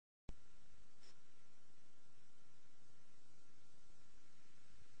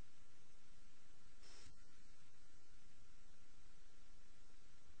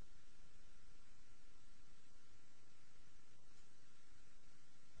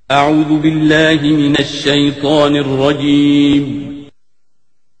أعوذ بالله من الشيطان الرجيم.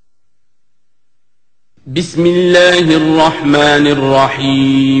 بسم الله الرحمن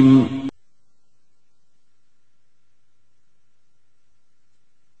الرحيم.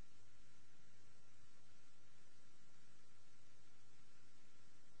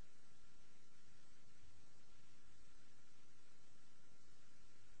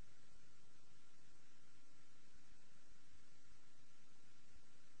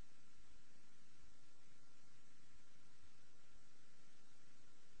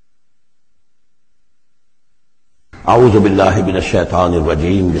 اعوذ باللہ من الشیطان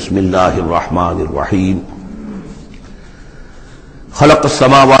الرجیم بسم اللہ الرحمن الرحیم خلق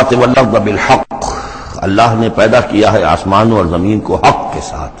السماوات والارض بالحق، اللہ نے پیدا کیا ہے آسمانوں اور زمین کو حق کے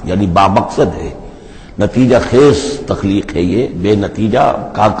ساتھ، یعنی بامقصد ہے، نتیجہ خیز تخلیق ہے، یہ بے نتیجہ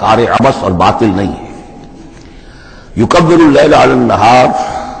کا کار عبث اور باطل نہیں ہے۔ یکبر اللیل علی النہار،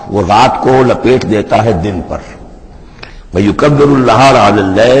 وہ رات کو لپیٹ دیتا ہے دن پر، ویکبر النہار علی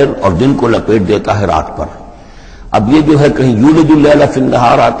اللیل، اور دن کو لپیٹ دیتا ہے رات پر۔ اب یہ جو ہے کہیں یولج اللیل فی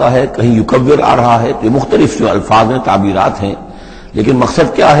النہار آتا ہے، کہیں یکبر آ رہا ہے، تو یہ مختلف جو الفاظ ہیں، تعبیرات ہیں، لیکن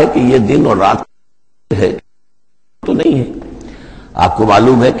مقصد کیا ہے کہ یہ دن اور رات ہے تو نہیں ہے۔ آپ کو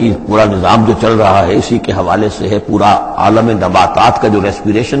معلوم ہے کہ پورا نظام جو چل رہا ہے اسی کے حوالے سے ہے، پورا عالم نباتات کا جو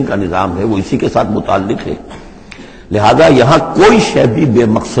ریسپیریشن کا نظام ہے وہ اسی کے ساتھ متعلق ہے، لہذا یہاں کوئی شے بھی بے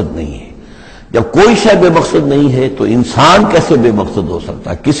مقصد نہیں ہے۔ جب کوئی شے بے مقصد نہیں ہے تو انسان کیسے بے مقصد ہو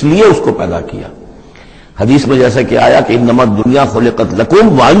سکتا ہے؟ کس لیے اس کو پیدا کیا؟ حدیث میں جیسا کہ آیا کہ انما الدنیا خلقت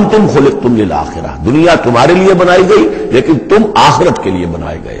لکم وانتم خلقتم للآخرہ، دنیا تمہارے لیے بنائی گئی لیکن تم آخرت کے لیے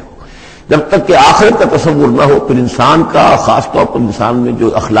بنائے گئے ہو۔ جب تک کہ آخرت کا تصور نہ ہو پھر انسان کا، خاص طور پر انسان میں جو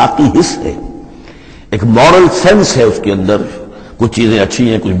اخلاقی حص ہے، ایک مورل سینس ہے، اس کے اندر کچھ چیزیں اچھی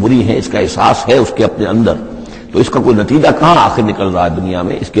ہیں کچھ بری ہیں، اس کا احساس ہے اس کے اپنے اندر، تو اس کا کوئی نتیجہ کہاں آخر نکل رہا ہے دنیا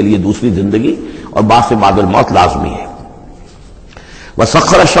میں؟ اس کے لیے دوسری زندگی اور بعد سے بعد الموت لازمی ہے۔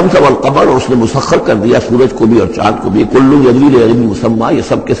 وسخر الشمس والقمر، اور اس نے مسخر کر دیا سورج کو بھی اور چاند کو بھی، کل یجری لاجل مسمى، یہ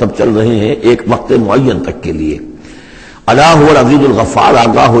سب کے سب چل رہے ہیں ایک وقت معین تک کے لیے۔ الا هو العزیز الغفار،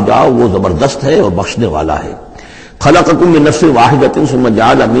 آگاہ ہو جاؤ وہ زبردست ہے اور بخشنے والا ہے۔ خلقکم من نفس واحدۃ ثم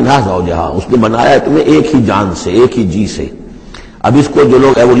جعل منها زوجها، اس نے بنایا تمہیں ایک ہی جان سے، ایک ہی جی سے۔ اب اس کو جو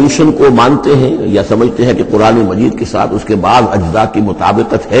لوگ ایولیوشن کو مانتے ہیں یا سمجھتے ہیں کہ قرآن مجید کے ساتھ اس کے بعض اجزاء کی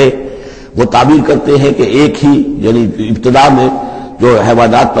مطابقت ہے، وہ تعبیر کرتے ہیں کہ ایک ہی، یعنی ابتدا میں جو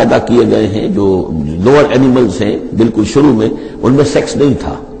حیوانات پیدا کیے گئے ہیں، جو لوور اینیملز ہیں، بالکل شروع میں ان میں سیکس نہیں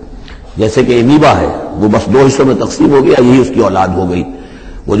تھا، جیسے کہ امیبا ہے، وہ بس دو حصوں میں تقسیم ہو گیا، یہی اس کی اولاد ہو گئی،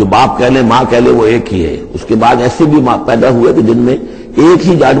 وہ جو باپ کہہ لیں ماں کہہ لیں وہ ایک ہی ہے۔ اس کے بعد ایسے بھی پیدا ہوئے کہ جن میں ایک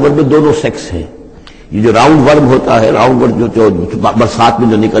ہی جانور میں دونوں سیکس ہیں۔ یہ جو راؤنڈ ورم ہوتا ہے، راؤنڈ ورم جو برسات میں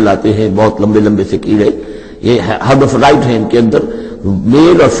جو نکل آتے ہیں بہت لمبے لمبے سے کیڑے، یہ ہرمافرڈائٹ ہیں، ان کے اندر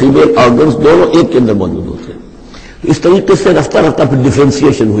میل اور فیمیل آرگنز دونوں ایک کے اندر موجود ہوتے ہیں۔ اس طریقے سے رفتہ رفتہ پھر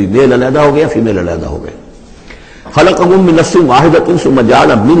ڈیفرینسیشن ہوئی، میل علیحدہ ہو گیا، فیمیل علیحدہ ہو گئے۔ خلقکم من نفس واحدۃ ثم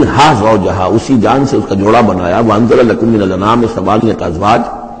جعل منها زوجها، اسی جان سے اس کا جوڑا بنایا۔ وانزل لکم من الانعام ثمانیۃ ازواج،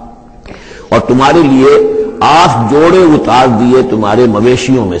 اور تمہارے لیے 8 جوڑے اتار دیے تمہارے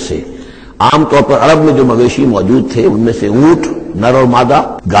مویشیوں میں سے۔ عام طور پر عرب میں جو مویشی موجود تھے ان میں سے اونٹ نر اور مادہ،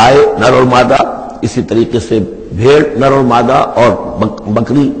 گائے نر اور مادہ، اسی طریقے سے بھیڑ نر اور مادہ، اور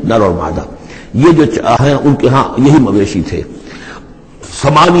بکری نر اور مادہ، یہ جو ہیں ان کے ہاں یہی مویشی تھے۔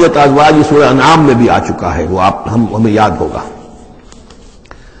 ثمانیۃ ازواج یہ سورہ انعام میں بھی آ چکا ہے، وہ ہمیں یاد ہوگا۔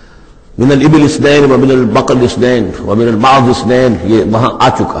 من الابل اثنین ومن البقر اثنین ومن المعز اثنین، یہ وہاں آ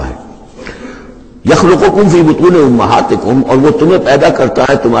چکا ہے۔ یخلقکم فی بطون امہاتکم، اور وہ تمہیں پیدا کرتا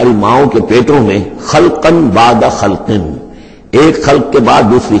ہے تمہاری ماؤں کے پیٹوں میں، خلقا بعد خلق، ایک خلق کے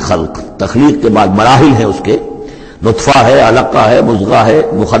بعد دوسری خلق، تخلیق کے بعد مراحل ہیں اس کے، نطفہ ہے، علقہ ہے، مضغہ ہے،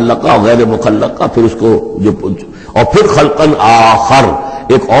 مخلقہ اور غیر مخلقہ، پھر اس کو جو اور پھر خلقاً آخر،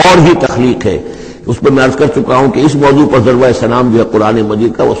 ایک اور ہی تخلیق ہے۔ اس میں عرض کر چکا ہوں کہ اس موضوع پر ضربہ سلام جو ہے قرآن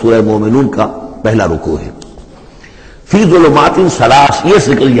مجید کا، وہ سورہ مومنون کا پہلا رکوع ہے۔ فی ظلمات ثلاث، یہ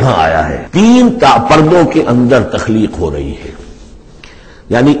ذکر یہاں آیا ہے، 3 پردوں کے اندر تخلیق ہو رہی ہے،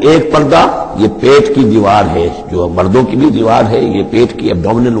 یعنی ایک پردہ یہ پیٹ کی دیوار ہے، جو مردوں کی بھی دیوار ہے، یہ پیٹ کی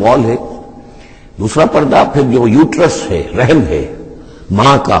ایبڈومینل وال ہے۔ دوسرا پردہ پھر جو یوٹرس ہے، رحم ہے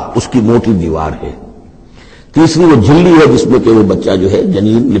ماں کا، اس کی موٹی دیوار ہے۔ تیسری وہ جھلی ہے جس میں کہ وہ بچہ جو ہے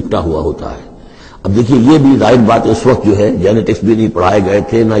جنین لپٹا ہوا ہوتا ہے۔ اب دیکھیے یہ بھی ظاہر بات ہے، اس وقت جو ہے جینیٹکس بھی نہیں پڑھائے گئے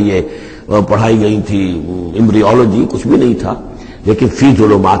تھے، نہ یہ پڑھائی گئی تھی ایمبریولوجی، کچھ بھی نہیں تھا، لیکن فی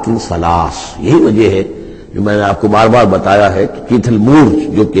ظلمات ثلاث، یہی وجہ ہے جو میں نے آپ کو بار بار بتایا ہے کہ کیتھل مور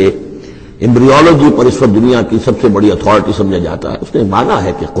جو کہ ایمبریولوجی پر اس وقت دنیا کی سب سے بڑی اتھارٹی سمجھا جاتا ہے، اس نے مانا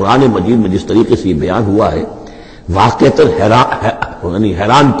ہے کہ قرآن مجید میں جس طریقے سے یہ بیان ہوا ہے واقعتاً یعنی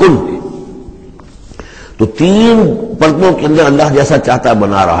حیران کن ہے۔ تو تین پردوں کے اندر اللہ جیسا چاہتا ہے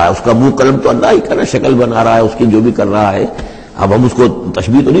بنا رہا ہے، اس کا منہ قلم تو اللہ ہی کر رہا ہے، شکل بنا رہا ہے اس کی جو بھی کر رہا ہے، اب ہم اس کو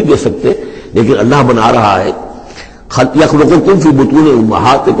تشبیہ تو نہیں دے سکتے، لیکن اللہ بنا رہا ہے۔ یخلقکم فی بطون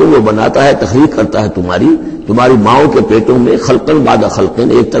امہاتکم، وہ بناتا ہے، تخلیق کرتا ہے تمہاری ماؤں کے پیٹوں میں، خلقا بعد خلقا،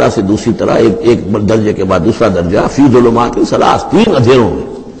 ایک طرح سے دوسری طرح، ایک درجے کے بعد دوسرا درجہ، فی ظلمات ثلاث، تین اندھیروں میں۔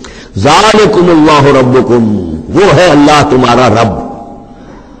 ذالکم اللہ ربکم، وہ ہے اللہ تمہارا رب،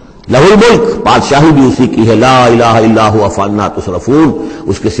 لہ الملک، بادشاہی بھی اسی کی ہے، لا الہ الا هو فانا تصرفون،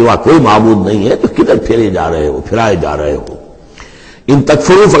 اس کے سوا کوئی معبود نہیں ہے، تو کدھر پھرائے جا رہے ہو۔ ان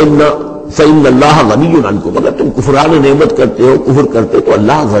تکفروا فإن اللہ غنی عنکم، اگر تم کفران نعمت کرتے ہو، کفر کرتے ہو، تو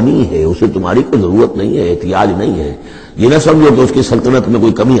اللہ غنی ہے، اسے تمہاری کوئی ضرورت نہیں ہے، احتیاج نہیں ہے، یہ نہ سمجھو کہ اس کی سلطنت میں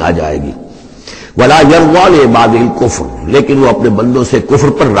کوئی کمی آ جائے گی۔ ولا یرضی لعبادہ الکفر، لیکن وہ اپنے بندوں سے کفر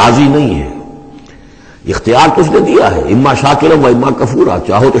پر راضی نہیں ہے، اختیار تو اس نے دیا ہے، اما شاکرا و اما کفورا،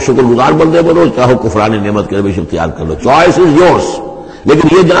 چاہو تو شکر گزار بندے بنو، چاہو کفران نعمت کے بھی اختیار کر لو، چوائس از یورس،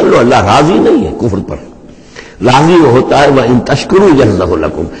 لیکن یہ جان لو اللہ راضی نہیں ہے کفر پر، راضی وہ ہوتا ہے وَإِن تَشْكُرُوا يَرْضَهُ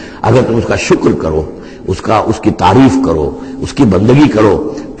لَكُمْ، اگر تم اس کا شکر کرو، اس کی تعریف کرو، اس کی بندگی کرو،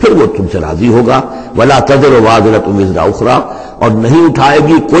 پھر وہ تم سے راضی ہوگا۔ وَلَا تَزِرُ وَازِرَةٌ وِزْرَ أُخْرَىٰ، اور نہیں اٹھائے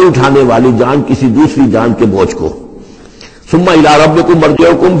گی کوئی اٹھانے والی جان کسی دوسری جان کے بوجھ کو۔ ثُمَّ إِلَىٰ رَبِّكُمْ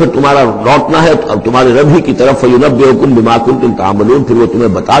مَرْجِعُكُمْ، پھر تمہارا لوٹنا ہے اب تمہارے رب ہی کی طرف، فَيُنَبِّئُكُم بِمَا كُنتُمْ تَعْمَلُونَ، پھر وہ تمہیں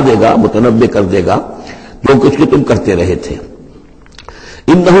بتا دے گا، متنبع کر دے گا جو کچھ کہ تم کرتے رہے تھے۔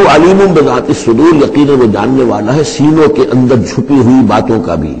 انہ علیم بذات الصدور، یقیناً وہ جاننے والا ہے سینوں کے اندر چھپی ہوئی باتوں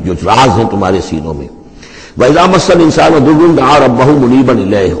کا بھی، جو راز ہیں تمہارے سینوں میں۔ وَإِذَا مَسَّ الْإِنسَانَ ضُرٌّ دَعَا رَبَّهُ مُنِيبًا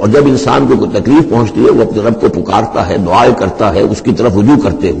إِلَيْهِ، اور جب انسان کو کوئی تکلیف پہنچتی ہے وہ اپنے رب کو پکارتا ہے، دعائیں کرتا ہے اس کی طرف رجوع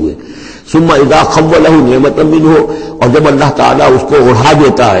کرتے ہوئے۔ ثُمَّ إِذَا خَوَّلَهُ نِعْمَةً مِّنْهُ، اور جب اللہ تعالیٰ اس کو اڑا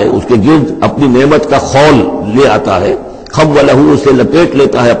دیتا ہے، اس کے گرد اپنی نعمت کا خول لے آتا ہے، خَوَّلَهُ، اسے لپیٹ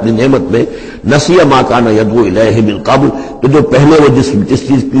لیتا ہے اپنی نعمت میں، نسیَ مَا کَانَ يَدْعُو إِلَيْهِ مِن قَبْلُ، تو جو پہلے وہ جس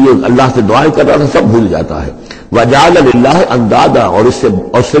چیز کی اللہ سے دعائیں کر رہا تھا سب بھول جاتا ہے۔ وَجَعَلَ لِلَّهِ أَندَادًا، اور اس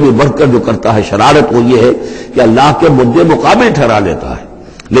سے بھی بڑھ کر جو کرتا ہے شرارت وہ یہ ہے کہ اللہ کے مدے مقابل ٹھہرا لیتا ہے،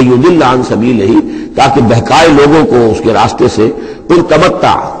 لِيُضِلَّ عَن سَبِيلِهِ، تاکہ بہکائے لوگوں کو اس کے راستے سے۔ قُلْ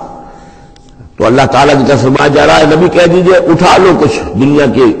تَمَتَّعْ، تو اللہ تعالیٰ کی طرف فرمایا جا رہا ہے نبی کہہ دیجئے اٹھا لو کچھ دنیا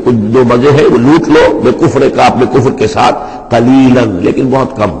کے کچھ جو مزے ہیں وہ لوٹ لو، بے کفر کا، اپنے کفر کے ساتھ، قلیلاً، لیکن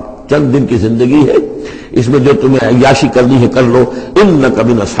بہت کم، چند دن کی زندگی ہے، اس میں جو تمہیں عیاشی کرنی ہے کر لو۔ انک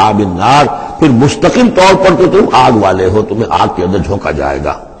من اصحاب النار، پھر مستقل طور پر تو تم آگ والے ہو، تمہیں آگ کے اندر جھونکا جائے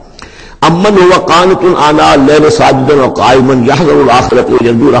گا۔ امن هو قانت آناء الليل ساجدا وقائما يحذر الآخرة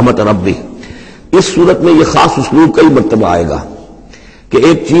ويرجو رحمت ربه، اس صورت میں یہ خاص اسلوب کئی مرتبہ آئے گا کہ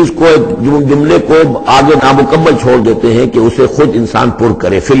ایک چیز کو، ایک جملے کو آگے نامکمل چھوڑ دیتے ہیں کہ اسے خود انسان پر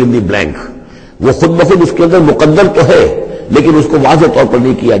کرے، فل ان دی بلینک، وہ خود بخود اس کے اندر مقدر تو ہے لیکن اس کو واضح طور پر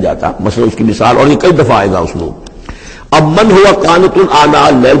نہیں کیا جاتا، مثلا اس کی مثال، اور یہ کئی دفعہ آئے گا اسلوب۔ اب من ہوا قانت آناء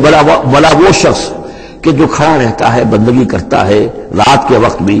اللیل، بلا وہ شخص کہ جو کھڑا رہتا ہے، بندگی کرتا ہے رات کے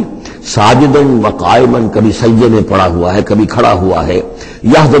وقت بھی، ساجدن و قائمن، کبھی سجدے میں پڑا ہوا ہے کبھی کھڑا ہوا ہے،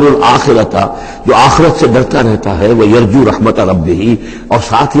 یحذر الآخرۃ، جو آخرت سے ڈرتا رہتا ہے، وہ یرجو رحمت ربہ، اور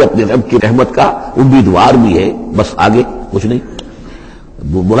ساتھ ہی اپنے رب کی رحمت کا امیدوار بھی ہے، بس آگے کچھ نہیں۔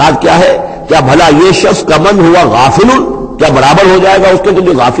 مراد کیا ہے؟ کیا بھلا یہ شخص کا من ہوا غافل، کیا برابر ہو جائے گا اس کے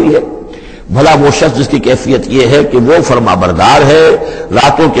جو غافل ہے؟ بھلا وہ شخص جس کی کیفیت یہ ہے کہ وہ فرما بردار ہے،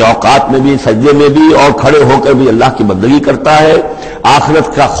 راتوں کے اوقات میں بھی، سجدے میں بھی، اور کھڑے ہو کر بھی اللہ کی بندگی کرتا ہے،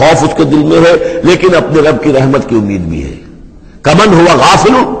 آخرت کا خوف اس کے دل میں ہے، لیکن اپنے رب کی رحمت کی امید بھی ہے۔ کمن ہوا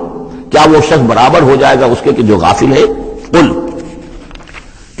غافل، کیا وہ شخص برابر ہو جائے گا اس کے کہ جو غافل ہے؟ قل،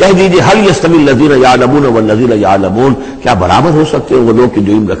 کہہ دیجیے، حل یستوی الذین یعلمون والذین یعلمون، کیا برابر ہو سکتے ہیں وہ لوگ کہ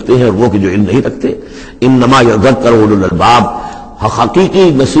جو علم رکھتے ہیں اور وہ کہ جو علم نہیں رکھتے؟ انما یذکر اولو الالباب، حقیقی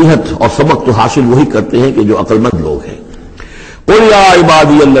نصیحت اور سبق تو حاصل وہی کرتے ہیں کہ جو عقل مند لوگ ہیں۔ قل یا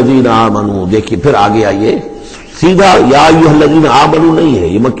عبادی الذین آمنوا، دیکھیے پھر آگے آئیے، سیدھا یا ایھا الذین آمنوا نہیں ہے،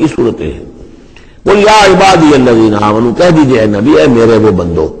 یہ مکی صورتیں ہیں۔ قل یا عبادی الذین آمنوا، کہہ دیجیے اے نبی، اے میرے وہ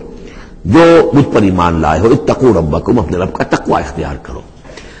بندو جو مجھ پر ایمان لائے ہو، اتقوا ربکم، اپنے رب کا تقوی اختیار کرو،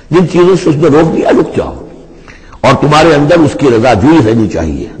 جن چیزوں سے اس نے روک دیا رک جاؤ، اور تمہارے اندر اس کی رضا جوئی رہنی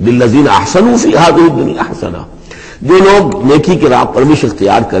چاہیے۔ للذین احسنوا فی ھذہ الدنیا حسنہ، جو لوگ نیکی کی راہ پر روش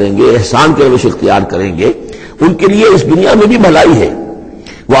اختیار کریں گے، احسان کے روش اختیار کریں گے، ان کے لیے اس دنیا میں بھی بھلائی ہے۔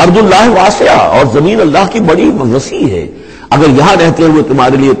 وارض اللہ واسعہ، اور زمین اللہ کی بڑی وسیع ہے، اگر یہاں رہتے ہوئے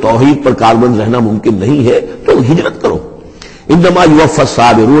تمہارے لیے توحید پر کاربند رہنا ممکن نہیں ہے تو ہجرت کرو۔ انما یوفی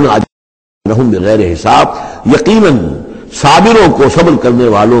الصابرون اجرهم بغیر حساب، یقیناً صابروں کو، صبر کرنے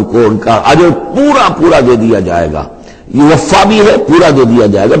والوں کو ان کا اجر پورا پورا دے دیا جائے گا، یوفا بھی ہے، پورا دے دیا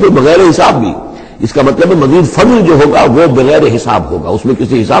جائے گا، پھر بغیر حساب بھی، اس کا مطلب ہے مزید فضل جو ہوگا وہ بغیر حساب ہوگا، اس میں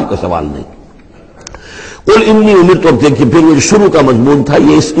کسی حساب کا سوال نہیں۔ قل انی امرت، تو دیکھیے پھر وہ شروع کا مضمون تھا،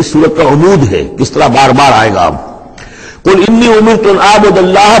 یہ اس صورت کا عمود ہے، کس طرح بار بار آئے گا اب۔ قل انی امرت ان اعبد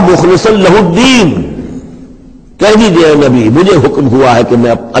اللہ مخلصا لہ الدین، کہہ دیجیے نبی مجھے حکم ہوا ہے کہ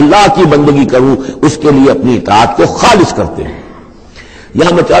میں اللہ کی بندگی کروں، اس کے لیے اپنی اطاعت کو خالص کرتے ہیں۔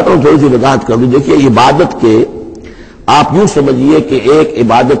 یہاں میں چاہتا ہوں تھوڑی سی وضاحت کر دوں۔ دیکھیے عبادت کے آپ یوں سمجھیے کہ ایک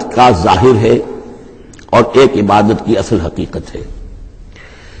عبادت کا ظاہر ہے اور ایک عبادت کی اصل حقیقت ہے،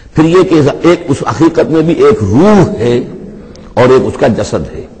 پھر یہ کہ ایک اس حقیقت میں بھی ایک روح ہے اور ایک اس کا جسد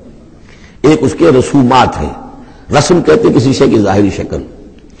ہے، ایک اس کے رسومات ہیں۔ رسم کہتے ہیں کسی شے کی ظاہری شکل۔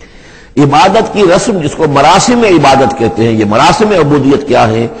 عبادت کی رسم جس کو مراسم عبادت کہتے ہیں، یہ مراسم عبودیت کیا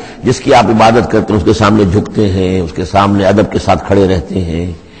ہے؟ جس کی آپ عبادت کرتے ہیں، اس کے سامنے جھکتے ہیں، اس کے سامنے ادب کے ساتھ کھڑے رہتے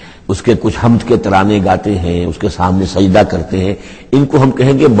ہیں، اس کے کچھ حمد کے ترانے گاتے ہیں، اس کے سامنے سجدہ کرتے ہیں، ان کو ہم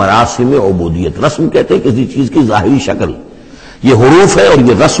کہیں گے مراسم عبودیت۔ رسم کہتے ہیں کسی چیز کی ظاہری شکل، یہ حروف ہے اور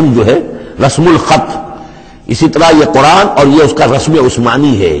یہ رسم جو ہے رسم الخط، اسی طرح یہ قرآن اور یہ اس کا رسم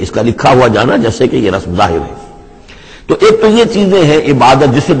عثمانی ہے، اس کا لکھا ہوا جانا جیسے کہ یہ رسم ظاہر ہے۔ تو ایک تو یہ چیزیں ہیں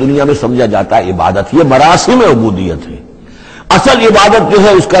عبادت جسے دنیا میں سمجھا جاتا ہے عبادت، یہ مراسم عبودیت ہے۔ اصل عبادت جو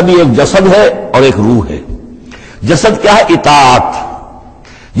ہے اس کا بھی ایک جسد ہے اور ایک روح ہے۔ جسد کیا ہے؟ اطاعت،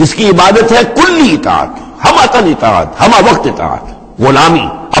 جس کی عبادت ہے کلی اطاعت، ہم عطن اطاعت، ہم وقت اطاعت، غلامی،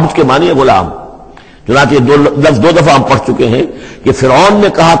 عبد کے معنی ہے غلام۔ چنانچہ دو دفعہ ہم پڑھ چکے ہیں کہ فرعون نے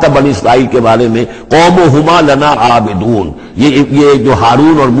کہا تھا بنی اسرائیل کے بارے میں قومہما لنا عابدون، یہ جو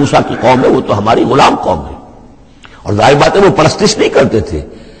ہارون اور موسیٰ کی قوم ہے وہ تو ہماری غلام قوم ہے۔ اور ظاہر بات ہے وہ پرستش نہیں کرتے تھے،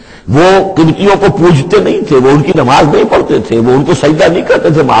 وہ قبطیوں کو پوجتے نہیں تھے، وہ ان کی نماز نہیں پڑھتے تھے، وہ ان کو سجدہ نہیں کرتے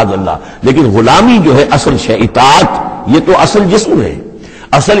تھے معاذ اللہ، لیکن غلامی جو ہے اصل شے، اطاعت یہ تو اصل جسم ہے،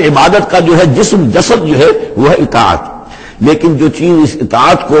 اصل عبادت کا جو ہے جسم جسد جو ہے وہ ہے اطاعت۔ لیکن جو چیز اس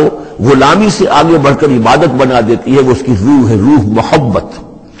اطاعت کو غلامی سے آگے بڑھ کر عبادت بنا دیتی ہے وہ اس کی روح ہے، روح محبت۔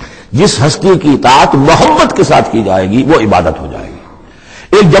 جس ہستی کی اطاعت محبت کے ساتھ کی جائے گی وہ عبادت ہو جائے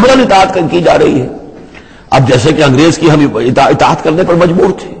گی۔ ایک جبرن اطاعت کی جا رہی ہے، اب جیسے کہ انگریز کی ہم اطاعت کرنے پر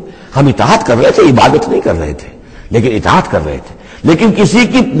مجبور تھے، ہم اطاعت کر رہے تھے، عبادت نہیں کر رہے تھے لیکن اطاعت کر رہے تھے، لیکن کسی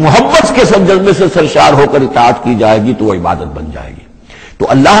کی محبت کے جذبے سے سرشار ہو کر اطاعت کی جائے گی تو وہ عبادت بن جائے گی۔ تو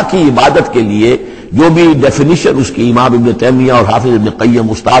اللہ کی عبادت کے لیے جو بھی ڈیفینیشن اس کی امام ابن تیمیہ اور حافظ ابن قیم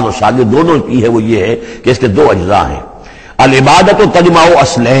استاد اور شاگرد دونوں کی ہے وہ یہ ہے کہ اس کے دو اجزاء ہیں۔ العبادت تجمع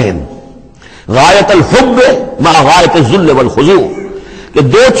اصلین، غایت الحب مع غایت الذل والخضوع، کہ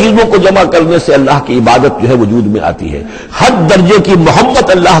دو چیزوں کو جمع کرنے سے اللہ کی عبادت جو ہے وجود میں آتی ہے، حد درجے کی محبت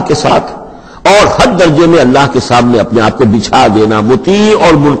اللہ کے ساتھ اور حد درجے میں اللہ کے سامنے اپنے آپ کو بچھا دینا، مطیع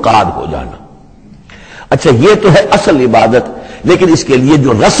اور منقاد ہو جانا۔ اچھا یہ تو ہے اصل عبادت، لیکن اس کے لیے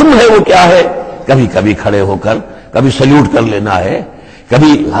جو رسم ہے وہ کیا ہے؟ کبھی کبھی کھڑے ہو کر کبھی سلیوٹ کر لینا ہے،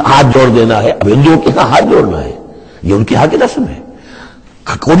 کبھی ہاتھ جوڑ دینا ہے۔ اب ہندوؤں کے ہاں ہاتھ جوڑنا ہے، یہ ان کے ہاں کی رسم ہے۔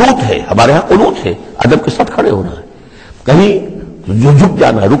 قنوت ہے، ہمارے ہاں قنوت ہے، ادب کے ساتھ کھڑے ہونا ہے، کہیں جو جھک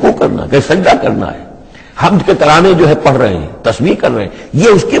جانا ہے، رکوع کرنا ہے، کہیں سجدہ کرنا ہے، حمد کے ترانے جو ہے پڑھ رہے ہیں، تسبیح کر رہے ہیں، یہ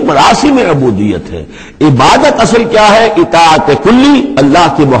اس کی مراسم عبودیت ہے۔ عبادت اصل کیا ہے؟ اطاعت کلی،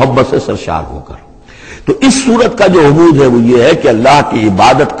 اللہ کی محبت سے سرشار ہو کر۔ تو اس صورت کا جو عمود ہے وہ یہ ہے کہ اللہ کی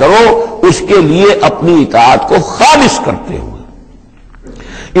عبادت کرو، اس کے لیے اپنی اطاعت کو خالص کرتے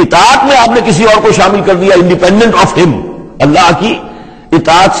ہوئے۔ اطاعت میں آپ نے کسی اور کو شامل کر دیا، انڈیپینڈنٹ آف ہم، اللہ کی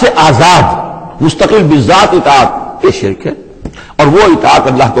اطاعت سے آزاد مستقل بذات اطاعت، یہ شرک ہے، اور وہ اطاعت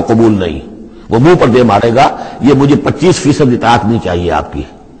اللہ کو قبول نہیں۔ وہ منہ پر دے مارے گا یہ مجھے 25% اطاعت نہیں چاہیے آپ کی،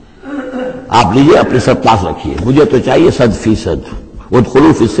 آپ لیجئے اپنے سر پاس رکھیے، مجھے تو چاہیے 100%۔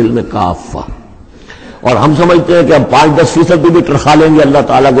 ادخلوا فی السلم کافہ، اور ہم سمجھتے ہیں کہ ہم 5-10% بھی تنخواہ لیں گے اللہ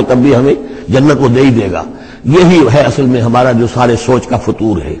تعالیٰ کو تب بھی ہمیں جنت وہ دے ہی دے گا۔ یہی ہے اصل میں ہمارا جو سارے سوچ کا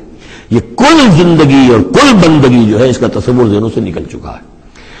فطور ہے، یہ کل زندگی اور کل بندگی جو ہے اس کا تصور ذہنوں سے نکل چکا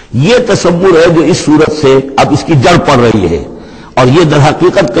ہے۔ یہ تصور ہے جو اس صورت سے اب اس کی جڑ پڑ رہی ہے، اور یہ در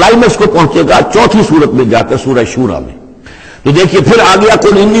حقیقت کلائمیکس کو پہنچے گا چوتھی صورت میں جا کر سورہ شورا میں۔ تو دیکھیے پھر آ گیا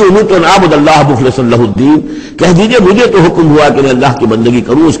قل انی امرت ان اعبد اللہ مخلصا لہ الدین، کہہ دیجیے مجھے تو حکم ہوا کہ میں اللہ کی بندگی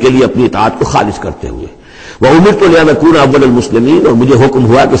کروں، اس کے لیے اپنی اطاعت کو خالص کرتے ہوئے۔ وامرت لان اکون اول المسلمین، اور مجھے حکم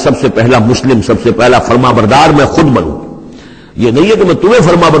ہوا کہ سب سے پہلا مسلم، سب سے پہلا فرما بردار میں خود بنوں۔ یہ نہیں ہے کہ میں تمہیں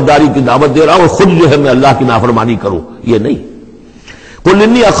فرما برداری کی دعوت دے رہا ہوں اور خود جو ہے میں اللہ کی نافرمانی کروں، یہ نہیں۔ قل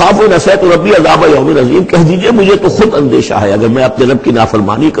انی اخاف ان عصیت ربی عذاب یوم عظیم، کہہ دیجیے مجھے تو خود اندیشہ ہے اگر میں اپنے رب کی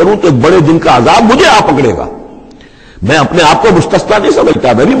نافرمانی کروں تو ایک بڑے دن کا عذاب مجھے آ پکڑے گا۔ میں اپنے آپ کو مستثنا نہیں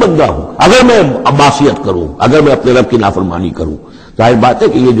سمجھتا، میں بھی بندہ ہوں، اگر میں معصیت کروں، اگر میں اپنے رب کی نافرمانی کروں، ظاہر بات ہے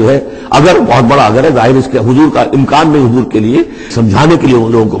کہ یہ جو ہے اگر بہت بڑا اگر ہے، ظاہر اس کے حضور کا امکان نہیں، حضور کے لیے سمجھانے کے لیے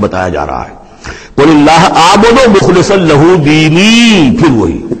ان لوگوں کو بتایا جا رہا ہے۔ قل اللہ اعبد مخلصا لہ دینی، پھر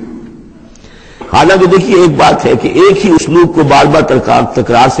وہی حالانکہ دیکھیے ایک بات ہے کہ ایک ہی اسلوب کو بار بار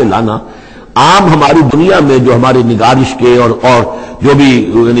تکرار سے لانا عام ہماری دنیا میں جو ہمارے نگارش کے اور جو بھی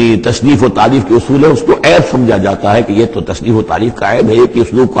یعنی تصنیف و تعریف کے اصول ہیں اس کو عیب سمجھا جاتا ہے کہ یہ تو تصنیف و تعریف کا عیب ہے، ایک ہی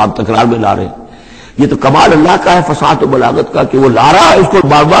اسلوب کو آپ تکرار میں لا رہے ہیں۔ یہ تو کمال اللہ کا ہے فصاحت و بلاغت کا کہ وہ لا رہا ہے اس کو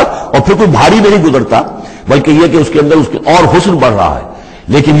بار بار، اور پھر کوئی بھاری نہیں گزرتا، بلکہ یہ کہ اس کے اندر اس کے اور حسن بڑھ رہا ہے۔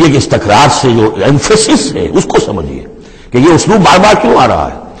 لیکن یہ کہ اس تکرار سے جو ایمفیسس ہے اس کو سمجھیے کہ یہ اسلوب بار بار کیوں آ رہا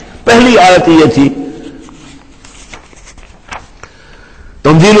ہے۔ پہلی آیت یہ تھی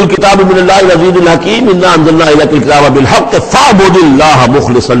تنزیل الکتاب من اللہ العزیز الحکیم انا انزلنا الیک الکتاب بالحق فاعبد اللہ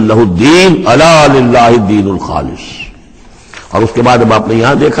مخلصا لہ الدین الا للہ الدین الخالص۔ اور اس کے بعد اب آپ نے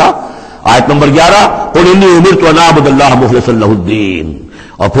یہاں دیکھا آیت نمبر 11 قل انی امرت ان اعبد اللہ مخلصا لہ الدین،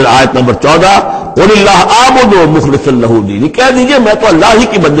 اور پھر آیت نمبر 14 قل اللہ اعبد مخلصا لہ الدین، کہہ دیجئے میں تو اللہ ہی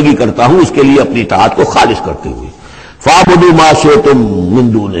کی بندگی کرتا ہوں اس کے لیے اپنی اطاعت کو خالص کرتے ہوئے۔ فاعبدوا ما شئتم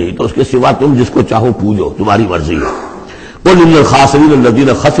من دونہ، تو اس کے سوا تم جس کو چاہو پوجو، تمہاری مرضی ہے۔ قل ان الخاسرین الذین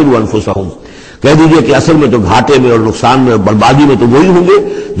خسروا انفسهم، کہہ دیجئے کہ اصل میں تو گھاٹے میں اور نقصان میں اور بربادی میں تو وہی ہوں گے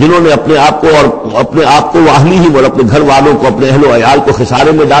جنہوں نے اپنے آپ کو واہلیہم اور اپنے گھر والوں کو، اپنے اہل و عیال کو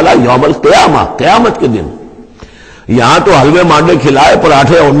خسارے میں ڈالا یوم القیامہ، قیامت کے دن۔ یہاں تو حلوے مانڈے کھلائے،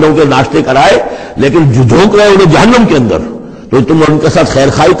 پراٹھے اور انڈوں کے ناشتے کرائے، لیکن جو جھونک رہے انہیں جہنم کے اندر، تو تم ان کے ساتھ خیر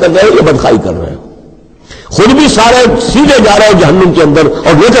خائی کر رہے ہو یا بدخائی کر رہے ہو؟ خود بھی سارے سیدھے جا رہے ہو جہنم کے اندر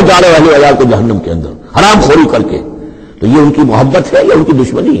اور لے کر جا رہے اہل و عیال کو جہنم کے اندر حرام خوری کر کے، تو یہ ان کی محبت ہے یا ان کی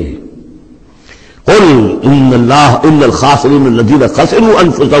دشمنی ہے؟ قل ان الخاسرین الذین خسروا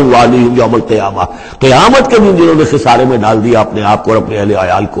انفسهم واہلیہم یوم القیامہ، قیامت کے دن جنہوں نے خسارے میں ڈال دیا اپنے آپ کو اور اپنے اہل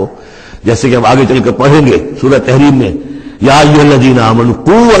عیال کو، جیسے کہ ہم آگے چل کر پڑھیں گے سورہ تحریم میں، یا ایھا الذین آمنوا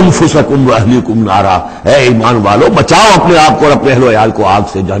قوا انفسکم واہلیکم نارا، اے ایمان والو بچاؤ اپنے آپ کو اور اپنے اہل عیال کو آگ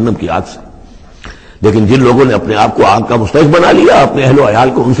سے، جہنم کی آگ سے۔ لیکن جن لوگوں نے اپنے آپ کو آگ کا مستحق بنا لیا، اپنے اہل و عیال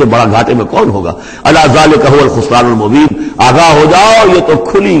کو، ان سے بڑا گھاٹے میں کون ہوگا؟ الا ذالک هو الخسران المبین، آگاہ ہو جاؤ یہ تو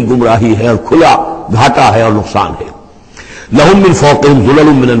کھلی گمراہی ہے اور کھلا گھاٹا ہے اور نقصان ہے۔ لہم من فوقہم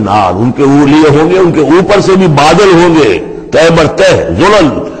ظلل من النار، ان کے لیے ہوں گے ان کے اوپر سے بھی بادل ہوں گے، تہ بر تہ ظلل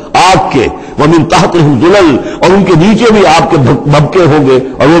آگ کے، ومن تحتہم ظلل، اور ان کے نیچے بھی آگ کے بھبکے ہوں گے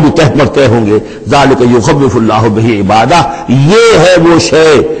اور وہ بھی تہ پر تہ ہوں گے۔ ذالک یخوف اللہ بہ عبادہ، یہ ہے وہ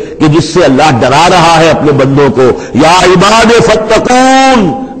شے کہ جس سے اللہ ڈرا رہا ہے اپنے بندوں کو۔ یا عباد فتقون،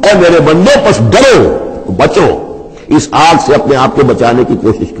 اے میرے بندوں پس ڈرو، بچو، اس آگ سے اپنے آپ کو بچانے کی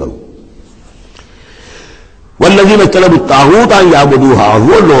کوشش کرو۔ والذین اجتنبوا الطاغوت ان یعبدوها، اور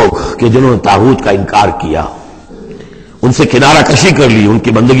وہ لوگ کہ جنہوں نے طاغوت کا انکار کیا، ان سے کنارہ کشی کر لی، ان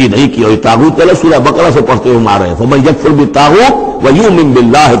کی بندگی نہیں کی، اور طاغوت پہلے سورہ بقرہ سے پڑھتے ہوئے آ رہے ہیں، فمن یکفر بالطاغوت ویؤمن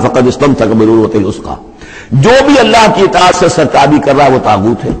باللہ فقد استمسک بالعروۃ الوثقی، جو بھی اللہ کی اطاعت سے سرتابی کر رہا ہے وہ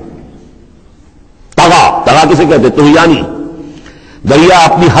طاغوت ہے۔ طغا کسے کہتے ہیں؟ طغیانی، دریا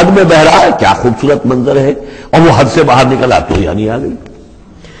اپنی حد میں بہ رہا ہے، کیا خوبصورت منظر ہے، اور وہ حد سے باہر نکلا، طغیانی آ گئی۔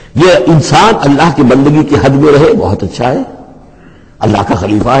 یہ انسان اللہ کی بندگی کی حد میں رہے، بہت اچھا ہے، اللہ کا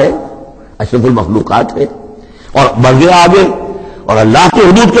خلیفہ ہے، اشرف المخلوقات ہے، اور بڑھ گیا آگے اور اللہ کے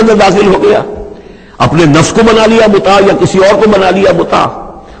حدود کے اندر داخل ہو گیا، اپنے نفس کو بنا لیا مطاع یا کسی اور کو بنا لیا مطاع،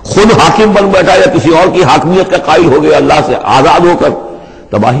 خود حاکم بن بیٹھا یا کسی اور کی حاکمیت کا قائل ہو گیا اللہ سے آزاد ہو کر،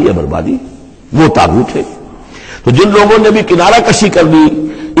 تباہی ہے، بربادی، وہ طاغوت ہے۔ تو جن لوگوں نے بھی کنارہ کشی کر لی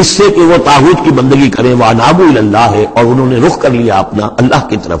اس سے کہ وہ طاغوت کی بندگی کریں، وَأَنَابُوا إِلَى اللَّهِ، اور انہوں نے رخ کر لیا اپنا اللہ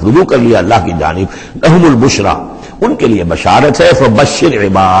کی طرف، رجوع کر لیا اللہ کی جانب، لَهُمُ الْبُشْرَى، ان کے لیے بشارت ہے، فَبَشِّرْ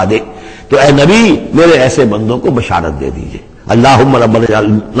عِبَادِ، تو اے نبی میرے ایسے بندوں کو بشارت دے دیجئے، اللہم ربنا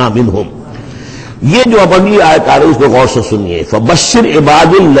اجعلنا منہم۔ یہ جو اب اگلی آیت آ رہی ہے اس کو غور سے سنیے، فَبَشِّرْ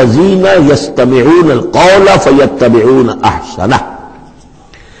عِبَادِ الَّذِينَ يَسْتَمِعُونَ الْقَوْلَ فَيَتَّبِعُونَ أَحْسَنَهُ،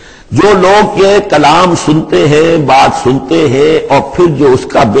 جو لوگ کے کلام سنتے ہیں، بات سنتے ہیں، اور پھر جو اس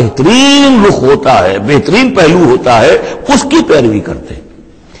کا بہترین رخ ہوتا ہے، بہترین پہلو ہوتا ہے، اس کی پیروی کرتے ہیں۔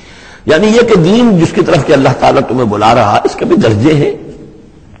 یعنی یہ کہ دین جس کی طرف کہ اللہ تعالیٰ تمہیں بلا رہا ہے، اس کے بھی درجے ہیں۔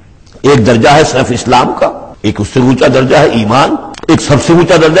 ایک درجہ ہے صرف اسلام کا، ایک اس سے اونچا درجہ ہے ایمان، ایک سب سے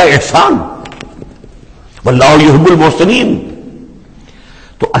اونچا درجہ ہے احسان، واللہ یحب المحسنین۔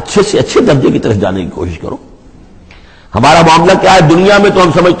 تو اچھے سے اچھے درجے کی طرف جانے کی کوشش کرو۔ ہمارا معاملہ کیا ہے؟ دنیا میں تو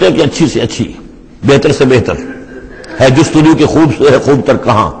ہم سمجھتے ہیں کہ اچھی سے اچھی، بہتر سے بہتر ہے، جستجو کے خوب سے ہے خوب تر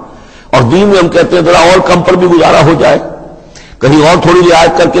کہاں، اور دین میں ہم کہتے ہیں ذرا اور کم پر بھی گزارا ہو جائے، کہیں اور تھوڑی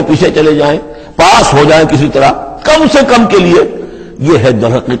رعایت کر کے پیچھے چلے جائیں، پاس ہو جائیں کسی طرح، کم سے کم کے لیے۔ یہ ہے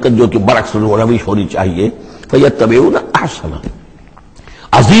در حقیقت جو کہ برعکس روش ہونی چاہیے۔ فَيَتَّبِعُونَ أَحْسَنَهُ،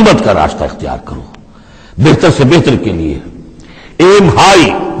 عزیمت کا راستہ اختیار کرو، بہتر سے بہتر کے لیے، ایم ہائی،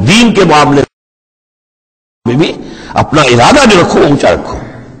 دین کے معاملے میں بھی اپنا ارادہ جو رکھو اونچا رکھو۔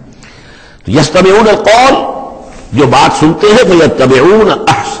 یستمعون القول، جو بات سنتے ہیں فَيَتَّبِعُونَ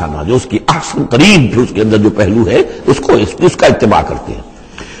أَحْسَنَ، جو اس کی احسن ترین پھر اس کے اندر جو پہلو ہے اس کا اتباع کرتے ہیں.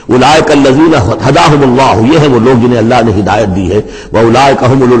 اولئک الذین ھداھم اللہ، یہ ہیں وہ لوگ جنہیں اللہ نے ہدایت دی ہے. واولئک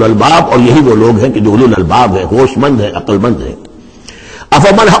ھم اولو الالباب، اور یہی وہ لوگ ہیں کہ جو اولو الالباب ہیں، ہوش مند ہیں، عقل مند ہیں.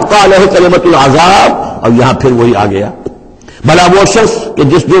 افمن حق علیہ کلمۃ العذاب، اور یہاں پھر وہی آ گیا، بھلا وہ شخص کہ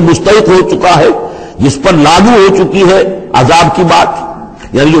جو مستحق ہو چکا ہے، جس پر لاگو ہو چکی ہے عذاب کی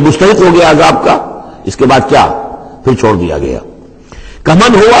بات، یعنی جو مستحق ہو گیا عذاب کا، اس کے بعد کیا پھر چھوڑ دیا گیا.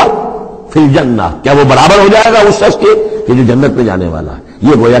 کمن ہوا فی الجنہ، کیا وہ برابر ہو جائے گا اس شخص کے کہ جو جنت میں جانے والا ہے؟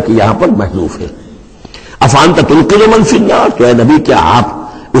 یہ گویا کہ یہاں پر محذوف ہے. افانت تلقی من فی النار، تو اے نبی کیا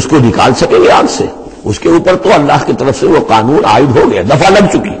آپ اس کو نکال سکیں گے آگ سے؟ اس کے اوپر تو اللہ کی طرف سے وہ قانون عائد ہو گیا، دفعہ لگ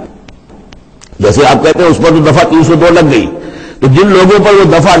چکی. جیسے آپ کہتے ہیں اس پر تو دفعہ 302 لگ گئی، تو جن لوگوں پر وہ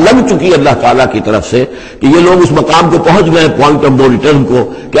دفعہ لگ چکی اللہ تعالیٰ کی طرف سے کہ یہ لوگ اس مقام کو پہنچ گئے، پوائنٹ آف نو ریٹرن کو،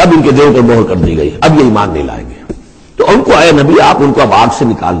 کہ اب ان کے دلوں پر مہر کر دی گئی، اب یہ ایمان نہیں لائیں گے، تو ان کو اے نبی آپ ان کو اب آگ سے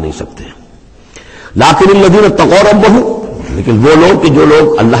نکال نہیں سکتے. لیکن الذین اتقوا ربہم، لیکن وہ لوگ کہ جو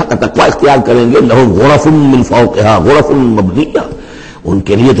لوگ اللہ کا تقوی اختیار کریں گے، لہم غرف من فوقہا غرف مبنیہ، ان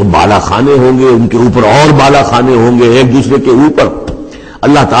کے لیے تو بالا خانے ہوں گے، ان کے اوپر اور بالا خانے ہوں گے ایک دوسرے کے اوپر.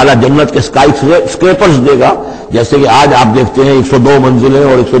 اللہ تعالیٰ جنت کے اسکائی اسکریپرز دے گا، جیسے کہ آج آپ دیکھتے ہیں 102 منزلیں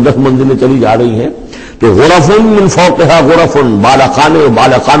اور 110 منزلیں چلی جا رہی ہیں، تو غرف من فوقہا غرف، بالا خانے اور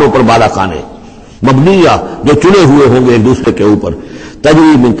بالا خانوں پر بالا خانے، مبنیہ جو چنے ہوئے ہوں گے ایک دوسرے کے اوپر.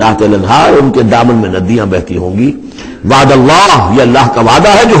 تجری من تحت الانہار، ان کے دامن میں ندیاں بہتی ہوں گی. وعد اللہ، یہ اللہ کا وعدہ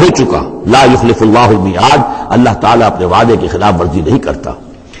ہے جو ہو چکا. لا یخلف اللہ المیعاد، اللہ تعالیٰ اپنے وعدے کی خلاف ورزی نہیں کرتا.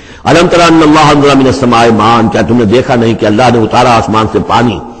 الم تر ان اللہ انزل من السماء ماء، کیا تم نے دیکھا نہیں کہ اللہ نے اتارا آسمان سے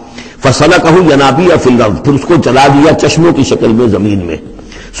پانی. فسلکہ ینابیع فی الارض، پھر اس کو چلا دیا چشموں کی شکل میں زمین میں.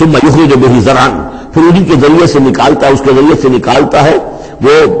 ثم یخرج بہ زرعا، پھر انہی کے ذریعے سے نکالتا ہے، اس کے ذریعے سے نکالتا ہے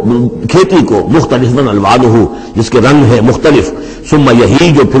وہ کھیتی کو، مختلف الوانہ، جس کے رنگ ہیں مختلف. ثم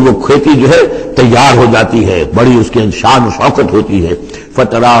یہیج، پھر وہ کھیتی جو ہے تیار ہو جاتی ہے، بڑی اس کی شان و شوکت ہوتی ہے.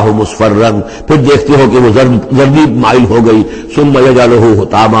 فتراہ مصفرا، پھر دیکھتے ہو کہ وہ زردی مائل ہو گئی. ثم یجعلہ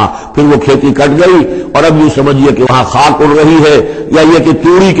حطاما، پھر وہ کھیتی کٹ گئی اور اب یوں سمجھیے کہ وہاں خاک اڑ رہی ہے، یا یہ کہ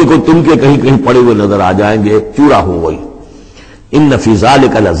توڑی کے کوئی تم کے کہیں کہیں پڑے ہوئے نظر آ جائیں گے، چورا ہو گئی. ان فی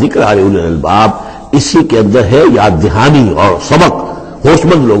ذلک لذکر لأولی الالباب، اسی کے اندر ہے یاد دہانی اور سبق ہوش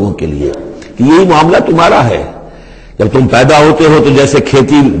مند لوگوں کے لیے کہ یہی معاملہ تمہارا ہے. جب تم پیدا ہوتے ہو تو جیسے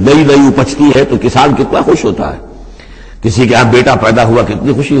کھیتی نئی نئی اپجتی ہے تو کسان کتنا خوش ہوتا ہے. کسی کے یہاں بیٹا پیدا ہوا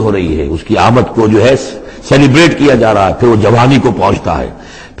کتنی خوشی ہو رہی ہے، اس کی آمد کو جو ہے سیلیبریٹ کیا جا رہا ہے. پھر وہ جوانی کو پہنچتا ہے،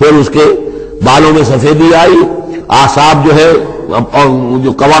 پھر اس کے بالوں میں سفیدی آئی، اعصاب جو ہے اور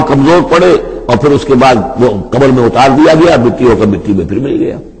جو قوا کمزور پڑے، اور پھر اس کے بعد وہ قبر میں اتار دیا گیا، مٹی ہو کر مٹی میں پھر مل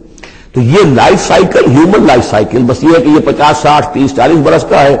گیا. تو یہ life cycle, human life cycle, بس یہ ہے کہ یہ 50 60 30 40 برس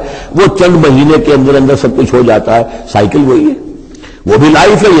کا ہے، وہ چند مہینے کے اندر اندر سب کچھ ہو جاتا ہے. سائیکل وہی ہے، وہ بھی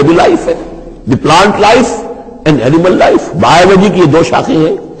لائف ہے، یہ بھی لائف ہے. دی plant life and animal life. Biology کی یہ دو شاخیں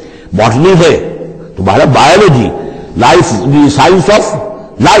ہیں، باٹنی ہے تو biology, life the science of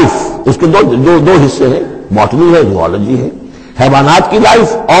life, اس کے دو حصے ہیں، باٹنی ہے، زوالوجی ہے، حیوانات کی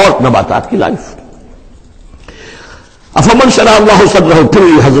لائف اور نباتات کی لائف. افمن شرح اللہ صدرہ، پھر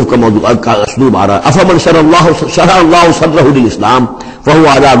حضرت کا موضوع کا اسلوب آ رہا ہے. افمن شرح اللہ صدرہ للاسلام فہو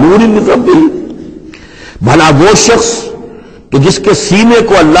علی نور من ربہ، بھلا وہ شخص کہ جس کے سینے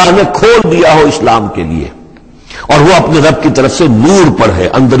کو اللہ نے کھول دیا ہو اسلام کے لیے، اور وہ اپنے رب کی طرف سے نور پر ہے،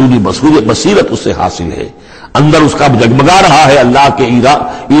 اندرونی بصیرت اس سے حاصل ہے، اندر اس کا جگمگا رہا ہے اللہ کے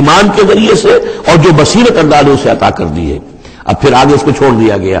ایمان کے ذریعے سے، اور جو بصیرت اللہ نے اسے عطا کر دی ہے. اب پھر آگے اس کو چھوڑ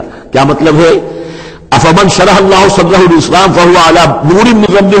دیا گیا. کیا مطلب ہے؟ افمن شرح اللہ صدرہ للاسلام فہو علی نور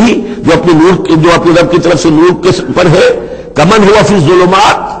من ربہ، جو اپنے رب کی طرف سے نور کے پر ہے. کمن ہوا فی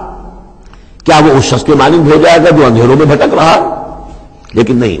الظلمات، کیا وہ اس شخص کے مانند ہو جائے گا جو اندھیروں میں بھٹک رہا؟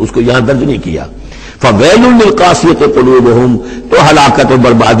 لیکن نہیں، اس کو یہاں درج نہیں کیا. فویل للقاسیۃ قلوبہم، تو ہلاکت و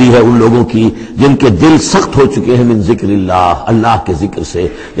بربادی ہے ان لوگوں کی جن کے دل سخت ہو چکے ہیں من ذکر اللہ، اللہ کے ذکر سے،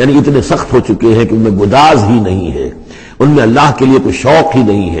 یعنی اتنے سخت ہو چکے ہیں کہ ان میں گداز ہی نہیں ہے، ان میں اللہ کے لیے کوئی شوق ہی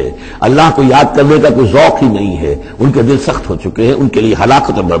نہیں ہے، اللہ کو یاد کرنے کا کوئی ذوق ہی نہیں ہے، ان کے دل سخت ہو چکے ہیں، ان کے لیے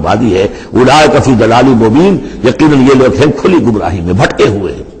ہلاکت اور بربادی ہے. اولئک فی ضلال مبین، یقیناً یہ لوگ ہیں کھلی گمراہی میں بھٹکے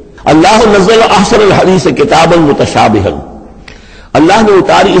ہوئے ہیں. اللہ نزل احسن الحدیث کتابا متشابہا، اللہ نے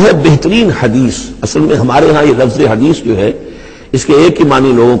اتاری ہے بہترین حدیث. اصل میں ہمارے ہاں یہ لفظ حدیث جو ہے اس کے ایک ہی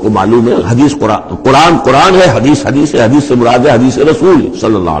معنی لوگوں کو معلوم ہے. حدیث قرآن ہے، حدیث ہے، حدیث سے مراد ہے حدیث رسول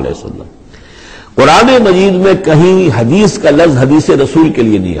صلی اللہ علیہ وسلم. قرآن مجید میں کہیں حدیث کا لفظ حدیث رسول کے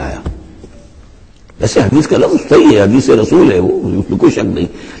لیے نہیں آیا. ویسے حدیث کا لفظ صحیح ہے، حدیث رسول ہے، وہ اس میں کوئی شک نہیں،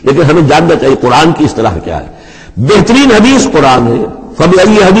 لیکن ہمیں جاننا چاہیے قرآن کی اصطلاح کیا ہے. بہترین حدیث قرآن ہے.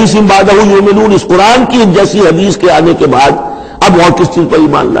 فَبِأَيِّ حَدِيثٍ بَعْدَهُ يُؤْمِنُونَ، اس قرآن کی جیسی حدیث کے آنے کے بعد اب اور کس چیز پر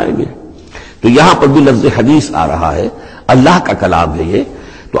ایمان لائیں گے؟ تو یہاں پر بھی لفظ حدیث آ رہا ہے، اللہ کا کلام ہے یہ.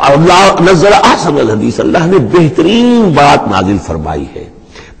 تو اللہ نزل احسن الحدیث، اللہ نے بہترین بات نازل فرمائی ہے،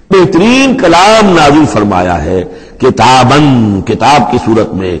 بہترین کلام نازل فرمایا ہے، کتاباً، کتاب کی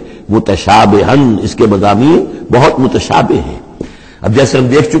صورت میں، متشابہاً، اس کے مضامین بہت متشابہ ہیں. اب جیسے ہم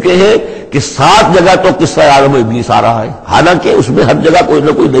دیکھ چکے ہیں کہ 7 جگہ تو قصہ آدم و ابلیس آ رہا ہے، حالانکہ اس میں ہر جگہ کوئی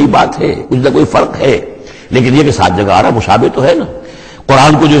نہ کوئی نئی بات ہے، کچھ نہ کوئی فرق ہے، لیکن یہ کہ 7 جگہ آ رہا مشابہ تو ہے نا.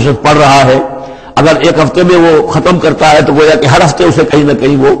 قرآن کو جو شخص پڑھ رہا ہے اگر ایک ہفتے میں وہ ختم کرتا ہے تو گویا کہ ہر ہفتے اسے کہیں نہ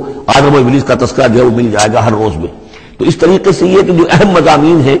کہیں وہ آدم و ابلیس کا تذکرہ جو ہے وہ مل جائے گا ہر روز میں. تو اس طریقے سے یہ کہ جو اہم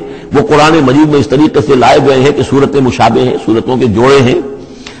مضامین ہیں وہ قرآن مجید میں اس طریقے سے لائے گئے ہیں کہ صورتیں مشابہ ہیں، صورتوں کے جوڑے ہیں،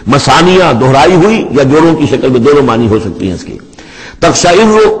 مثانیہ دہرائی ہوئی یا جوڑوں کی شکل میں دونوں معنی ہو سکتی ہیں اس کی.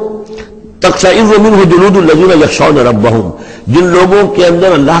 تقشعر منہ جلود الذین یخشون ربہم، جن لوگوں کے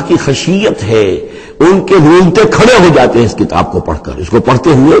اندر اللہ کی خشیت ہے ان کے رونگٹے کھڑے ہو جاتے ہیں اس کتاب کو پڑھ کر. اس کو پڑھتے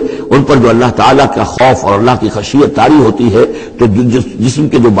ہوئے ان پر جو اللہ تعالیٰ کا خوف اور اللہ کی خشیت طاری ہوتی ہے تو جسم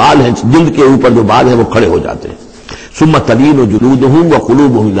کے جو بال ہیں، جلد کے اوپر جو بال ہیں وہ کھڑے ہو جاتے ہیں. ثم تلین جلودہم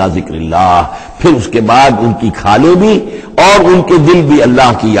وقلوبہم الی ذکر اللہ، پھر اس کے بعد ان کی کھالیں بھی اور ان کے دل بھی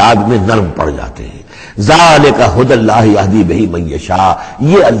اللہ کی یاد میں نرم پڑ جاتے ہیں. ذالک ھدی اللہ یہدی بہ من یشاء،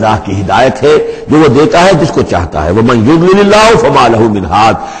 یہ اللہ کی ہدایت ہے جو وہ دیتا ہے جس کو چاہتا ہے. ومن یضلل اللہ فما لہ من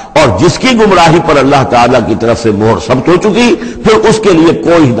ہاد، اور جس کی گمراہی پر اللہ تعالیٰ کی طرف سے مہر ثبت ہو چکی پھر اس کے لیے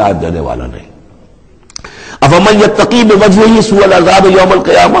کوئی ہدایت دینے والا نہیں. افمن یتقی بوجہہ سوء العذاب یوم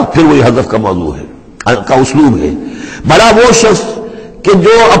القیامہ، پھر وہی حذف کا موضوع ہے، کا اسلوب ہے. بھلا وہ شخص کہ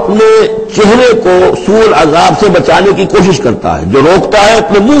جو اپنے چہرے کو سوء العذاب سے بچانے کی کوشش کرتا ہے، جو روکتا ہے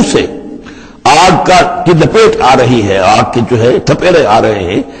اپنے منہ سے، آگ کی لپیٹ آ رہی ہے، آگ کے جو ہے تھپیرے آ رہے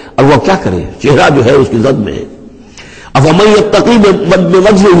ہیں، اور وہ کیا کرے؟ چہرہ جو ہے اس کی زد میں ہے. افمن یتقی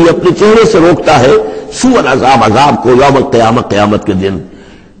بوجہہ، اپنے چہرے سے روکتا ہے سوء العذاب، عذاب کو، یوم القیامہ، قیامت کے دن،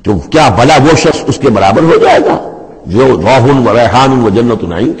 تو کیا بھلا وہ شخص اس کے برابر ہو جائے گا جو روح و ریحان و جنت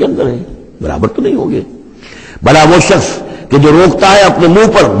نعیم کے اندر ہے؟ برابر تو نہیں ہوگے. بھلا وہ شخص کہ جو روکتا ہے اپنے منہ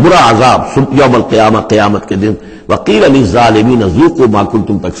پر برا عذاب یوم القیامہ، قیامت کے دن. وقیل للظالمین ذوقوا ما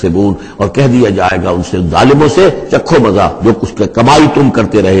کنتم تکسبون، اور کہہ دیا جائے گا ان سے، ظالموں سے، چکھو مزہ جو کچھ کمائی تم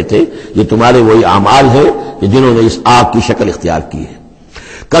کرتے رہے تھے، یہ تمہارے وہی اعمال ہیں کہ جنہوں نے اس آگ کی شکل اختیار کی ہے.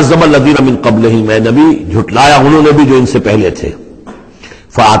 کذب الذین من قبلہم، میں نبی جھٹلایا انہوں نے بھی جو ان سے پہلے تھے.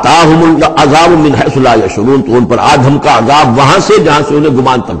 فاتاہم العذاب من حیث لا یشعرون، تو ان پر آ دھمکا عذاب وہاں سے جہاں سے انہیں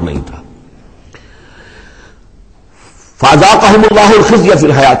گمان تک نہیں تھا. فَأَذَاقَهُمُ اللَّهُ الْخِزْيَ فِي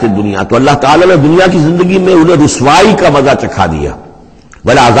الْحَيَاةِ الدُّنْيَا، تو اللہ تعالیٰ نے دنیا کی زندگی میں انہیں رسوائی کا مزہ چکھا دیا.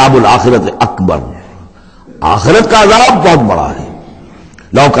 وَلَعَذَابُ الْآخِرَةِ أَكْبَرُ، آخرت کا عذاب بہت بڑا ہے.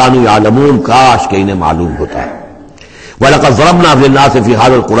 لَوْ كَانُوا يَعْلَمُونَ، کاش کہ انہیں معلوم ہوتا ہے. وَلَقَدْ ضَرَبْنَا لِلنَّاسِ فِي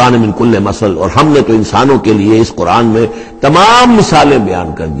هَذَا الْقُرْآنِ مِنْ كُلِّ مَثَلٍ، اور ہم نے تو انسانوں کے لیے اس قرآن میں تمام مثالیں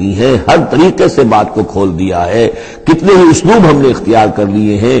بیان کر دی ہیں، ہر طریقے سے بات کو کھول دیا ہے، کتنے ہی اسلوب ہم نے اختیار کر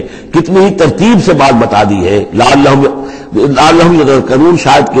لیے ہیں، کتنی ہی ترتیب سے بات بتا دی ہے. لعلہم یذکرون،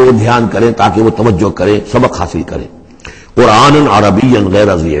 شاید کہ وہ دھیان کریں تاکہ وہ توجہ کریں، سبق حاصل کریں. قرآن عربی غیر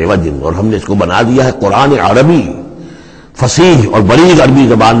ذی عوج، اور ہم نے اس کو بنا دیا ہے قرآن عربی، فصیح اور بلیغ عربی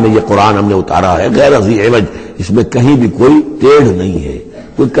زبان میں یہ قرآن ہم نے اتارا ہے، غیر ذی عوج، اس میں کہیں بھی کوئی ٹیڑھ نہیں ہے،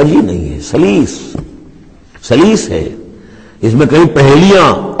 کوئی کجی نہیں ہے، سلیس ہے. اس میں کہیں پہیلیاں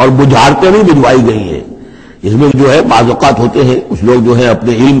اور بجھارتیں نہیں بجھوائی گئی ہیں. اس میں جو ہے بعض اوقات ہوتے ہیں کچھ لوگ جو ہے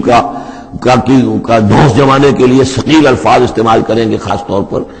اپنے علم کا دھوس جمانے کے لیے ثقیل الفاظ استعمال کریں گے خاص طور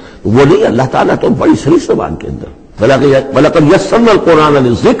پر، وہ نہیں. اللہ تعالیٰ تو بڑی سلیس زبان کے اندر، وَلَقَدْ يَسَّرْنَا الْقُرْآنَ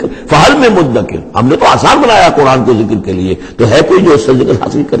لِلذِّكْرِ فَهَلْ مِن مُدَّكِرٍ، ہم نے تو آسان بنایا قرآن کو ذکر کے لیے، تو ہے کوئی جو اس سے ذکر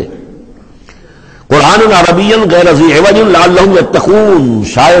حاصل کرے. قرآن عربی غیر ذی عوج لعلہم یتقون،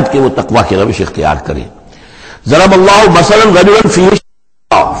 شاید کہ وہ تقوی کی روش اختیار کریں. ضرب اللہ مثلا رجلا فیہ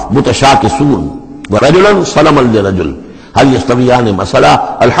متشاکسون ورجلا سلما لرجل هل یستویان مثلا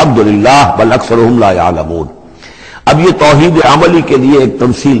الحمد للہ بل اکثرهم لا یعلمون. اب یہ توحید عملی کے لیے ایک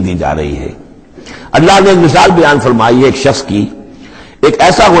تمثیل دی جا رہی ہے. اللہ نے ایک مثال بیان فرمائی ہے ایک شخص کی. ایک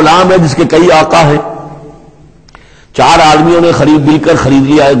ایسا غلام ہے جس کے کئی آقا ہیں، 4 آدمیوں نے مل کر خرید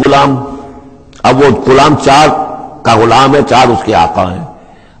لیا ہے غلام. اب وہ غلام 4 کا غلام ہے، 4 اس کے آقا ہیں.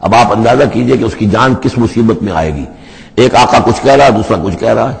 اب آپ اندازہ کیجئے کہ اس کی جان کس مصیبت میں آئے گی. ایک آقا کچھ کہہ رہا ہے، دوسرا کچھ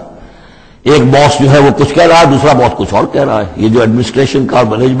کہہ رہا ہے. ایک باس جو ہے وہ کچھ کہہ رہا ہے، دوسرا باس کچھ اور کہہ رہا ہے. یہ جو ایڈمنسٹریشن کا اور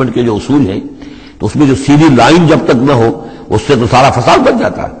مینجمنٹ کے جو اصول ہیں تو اس میں جو سیدھی لائن جب تک نہ ہو اس سے تو سارا فساد بن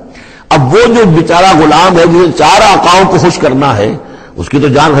جاتا ہے. اب وہ جو بیچارہ غلام ہے جسے 4 آقاؤں کو خوش کرنا ہے، اس کی تو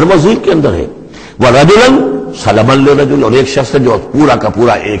جان ہر وزیر کے اندر ہے. وہ رجلا سلما لرجل، اور ایک شخص ہے جو پورا کا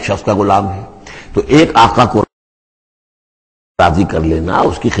پورا ایک شخص کا غلام ہے. تو ایک آقا کو راضی کر لینا،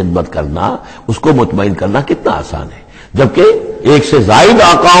 اس کی خدمت کرنا، اس کو مطمئن کرنا کتنا آسان ہے، جبکہ ایک سے زائد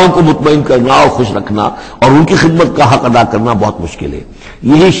آقاؤں کو مطمئن کرنا اور خوش رکھنا اور ان کی خدمت کا حق ادا کرنا بہت مشکل ہے۔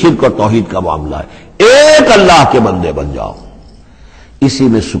 یہی شرک اور توحید کا معاملہ ہے۔ ایک اللہ کے بندے بن جاؤ، اسی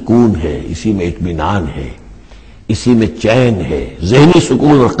میں سکون ہے، اسی میں اطمینان ہے، اسی میں چین ہے، ذہنی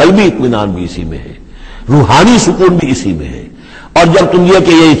سکون اور قلبی اطمینان بھی اسی میں ہے، روحانی سکون بھی اسی میں ہے۔ اور جب تم یہ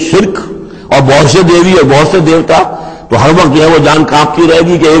کہ یہ شرک اور بہت سے دیوی اور بہت سے دیوتا، تو ہر وقت جو ہے وہ جان کانپتی رہے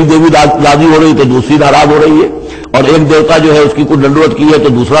گی کہ ایک دیوی راضی ہو رہی تو دوسری ناراض ہو رہی ہے، اور ایک دیوتا جو ہے اس کی کوئی ڈنڈوت کی ہے تو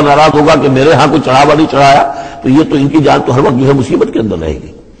دوسرا ناراض ہوگا کہ میرے ہاں کوئی چڑھاوا نہیں چڑھایا، تو یہ تو ان کی جان تو ہر وقت جو ہے مصیبت کے اندر رہے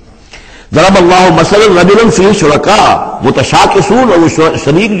گی۔ ضرب اللہ مثلا رجلا فیہ شرکاء متشاکسون، اور وہ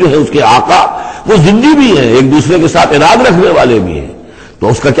شریک جو ہے اس کے آقا وہ زندی بھی ہیں، ایک دوسرے کے ساتھ اراد رکھنے والے بھی ہیں، تو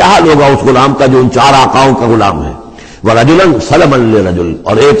اس کا کیا حال ہوگا اس غلام کا جو ان چار آقاؤں کا غلام ہے۔ وَرَجُلًا سَلَمًا لِرَجُلٍ،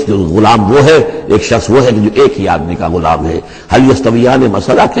 اور ایک جو غلام وہ ہے، ایک شخص وہ ہے کہ جو ایک ہی آدمی کا غلام ہے۔ هل يستویان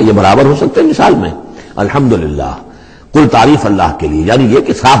مثلا، کیا یہ برابر ہو سکتے ہیں مثال میں؟ الحمدللہ، کل تعریف اللہ کے لیے، یعنی یہ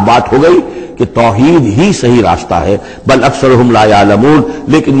کہ صاف بات ہو گئی کہ توحید ہی صحیح راستہ ہے۔ بل اکثرهم لا يعلمون،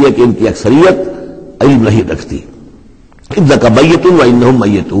 لیکن یہ کہ ان کی اکثریت علم نہیں رکھتی۔ انک میت وانہم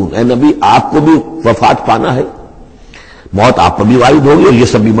میتون، اے نبی آپ کو بھی وفات پانا ہے، موت آپ پر بھی وارد ہوگی اور یہ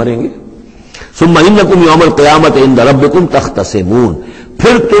سب بھی مریں گے۔ ثم انکم یوم القیامت عند ربکم تختصمون،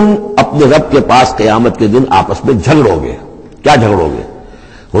 پھر تم اپنے رب کے پاس قیامت کے دن آپس میں جھگڑو گے۔ کیا جھگڑو گے؟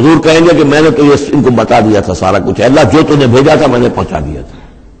 حضور کہیں گے کہ میں نے تو یہ ان کو بتا دیا تھا سارا کچھ، اللہ جو تو نے بھیجا تھا میں نے پہنچا دیا تھا۔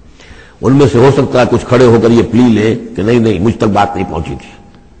 ان میں سے ہو سکتا ہے کچھ کھڑے ہو کر یہ پلی لے کہ نہیں مجھ تک بات نہیں پہنچی تھی،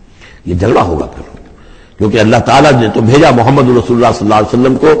 یہ جھگڑا ہوگا پھر، کیونکہ اللہ تعالیٰ نے تو بھیجا محمد رسول اللہ صلی اللہ علیہ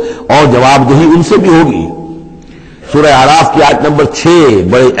وسلم کو، اور جواب دہی ان سے بھی ہوگی۔ سورہ اعراف کی آیت نمبر 6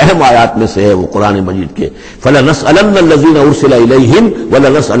 بڑے اہم آیات میں سے ہے وہ قرآن مجید کے، فَلَنَسْأَلَنَّ الَّذِينَ أُرْسِلَ إِلَيْهِمْ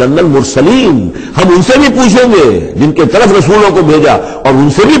وَلَنَسْأَلَنَّ الْمُرْسَلِينَ، ہم ان سے بھی پوچھیں گے جن کے طرف رسولوں کو بھیجا، اور ان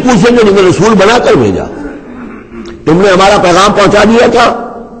سے بھی پوچھیں گے جنہیں رسول بنا کر بھیجا۔ تم نے ہمارا پیغام پہنچا دیا تھا؟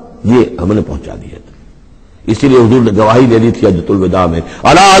 یہ ہم نے پہنچا دیا تھا۔ اسی لیے حضور نے گواہی دے دی تھی حجۃ الوداع میں،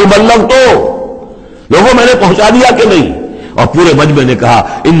 الا هل بلغت، لوگوں میں نے پہنچا دیا کہ نہیں؟ اور پورے مجمع نے کہا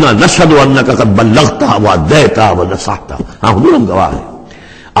انا نشهد انک قد بلغت وادیت ونصحت، ہاں حضور ہم گواہ ہیں،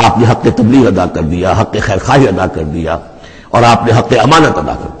 آپ نے حق تبلیغ ادا کر دیا، حق خیرخواہی ادا کر دیا، اور آپ نے حق امانت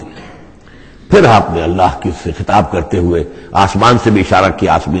ادا کر دیا۔ پھر آپ نے اللہ کی سے خطاب کرتے ہوئے آسمان سے بھی اشارہ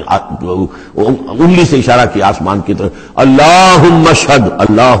کیا، انگلی سے اشارہ کیا آسمان کی طرف، اللہم اشہد،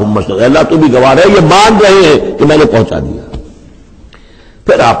 اللہم اشہد، اللہ تو بھی گواہ ہے، یہ مان رہے ہیں کہ میں نے پہنچا دیا۔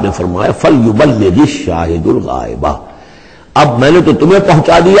 پھر آپ نے فرمایا فَلْيُبَلِّغِ الشَّاهِدُ الْغَائِبَ، اب میں نے تو تمہیں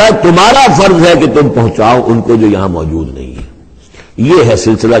پہنچا دیا، تمہارا فرض ہے کہ تم پہنچاؤ ان کو جو یہاں موجود نہیں ہے۔ یہ ہے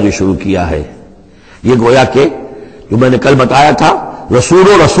سلسلہ جو شروع کیا ہے، یہ گویا کہ جو میں نے کل بتایا تھا رسول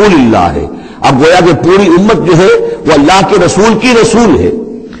و رسول اللہ ہے، اب گویا کہ پوری امت جو ہے وہ اللہ کے رسول کی رسول ہے۔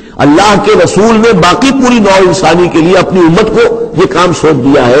 اللہ کے رسول نے باقی پوری نوع انسانی کے لیے اپنی امت کو یہ کام سونپ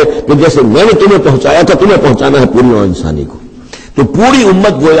دیا ہے کہ جیسے میں نے تمہیں پہنچایا تھا تمہیں پہنچانا ہے پوری نوع انسانی کو۔ تو پوری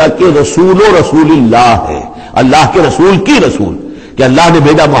امت گویا کہ رسول و رسول اللہ ہے، اللہ کے رسول کی رسول، کہ اللہ نے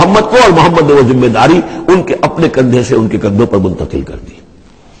بھیجا محمد کو اور محمد نے وہ ذمہ داری ان کے اپنے کندھے سے ان کے کندھوں پر منتقل کر دی۔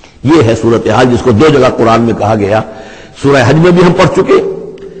 یہ ہے صورتحال جس کو 2 جگہ قرآن میں کہا گیا، سورہ حج میں بھی ہم پڑھ چکے،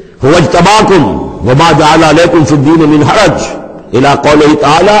 هو اجتباکم وما جعل علیکم فی الدین من حرج الی قولہ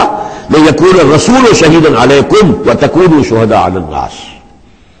تعالی لیکون الرسول شہیدا علیکم وتکونوا شہداء علی الناس،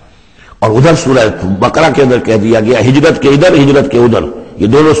 اور ادھر سورہ بقرہ کے اندر کہہ دیا گیا ہجرت کے ادھر ہجرت کے ادھر، یہ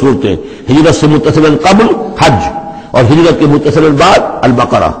دونوں صورتیں ہجرت سے متصلاً قبل حج اور ہجرت کے متصلاً بعد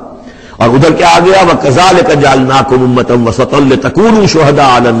البقرہ، اور ادھر کیا آ گیا وَكَذَلِكَ جَعَلْنَاكُمْ أُمَّةً وَسَطًا لِتَكُونُوا شُهَدَاءَ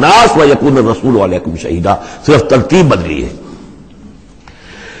عَلَى النَّاسِ وَيَكُونَ الرَّسُولُ عَلَيْكُمْ شَهِيدًا، صرف ترتیب بدلی ہے۔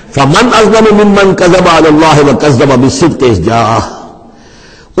 فَمَنْ أَظْلَمُ مِمَّنْ كَذَبَ عَلَى اللَّهِ وَكَذَّبَ بِالصِّدْقِ إِذْ جَاءَهُ،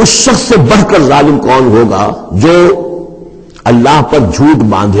 اس شخص سے بڑھ کر ظالم کون ہوگا جو اللہ پر جھوٹ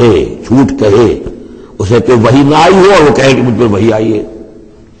باندھے، جھوٹ کہے، اسے کہ وحی نہ آئی ہو اور وہ کہے کہ مجھ پر وحی آئی ہے۔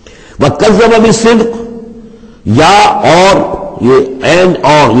 وَكَذَّبَ بِالصِّدْقِ، یا اور یہ عین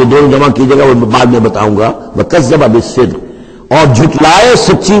اور یہ دونوں جمع کیجیے گا، وہ بعد میں بتاؤں گا۔ وَكَذَّبَ بِالصِّدْقِ، اور جھٹلائے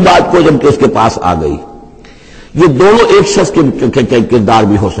سچی بات کو جب کہ اس کے پاس آ گئی۔ یہ دونوں ایک شخص کے کردار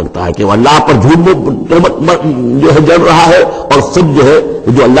بھی ہو سکتا ہے کہ وہ اللہ پر جھوٹ جو ہے جڑ رہا ہے اور خود جو ہے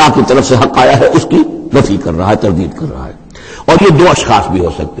جو اللہ کی طرف سے حق آیا ہے اس کی نفی کر رہا ہے، تردید کر رہا ہے۔ اور یہ 2 اشخاص بھی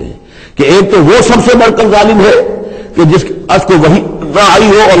ہو سکتے ہیں کہ ایک تو وہ سب سے بڑھ کر ظالم ہے کہ جس کو وہی نہ آئی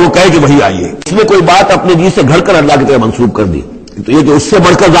ہو اور وہ کہے کہ وہی آئی ہے، اس نے کوئی بات اپنے جی سے گھڑ کر اللہ کی طرف منسوب کر دی، تو یہ کہ اس سے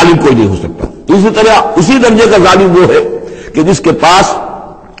بڑھ کر ظالم کوئی نہیں ہو سکتا۔ اسی طرح اسی درجے کا ظالم وہ ہے کہ جس کے پاس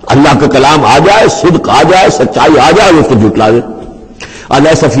اللہ کا کلام آ جائے، صدق آ جائے، سچائی آ جائے اور اس کو جھٹلا دے۔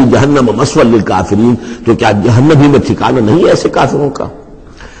 الیس فی جہنم مثوی للکافرین، تو کیا جہنم ہی میں ٹھکانہ نہیں ہے ایسے کافروں کا؟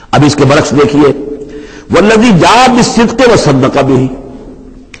 اب اس کے برعکس دیکھیے، والذی جاء بالصدق وصدق بہ،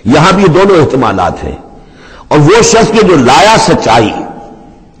 یہاں بھی دونوں احتمالات ہیں، اور وہ شخص کے جو لایا سچائی،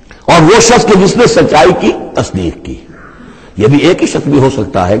 اور وہ شخص کے جس نے سچائی کی تصدیق کی۔ یہ بھی ایک ہی شخص بھی ہو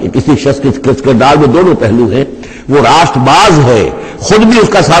سکتا ہے کہ کسی شخص کے کردار میں دونوں پہلو ہیں، وہ راست باز ہے، خود بھی اس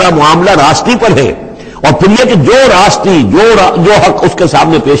کا سارا معاملہ راستی پر ہے، اور پھر یہ کہ جو راستی جو حق اس کے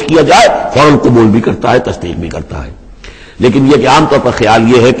سامنے پیش کیا جائے فوراً قبول بھی کرتا ہے، تصدیق بھی کرتا ہے۔ لیکن یہ کہ عام طور پر خیال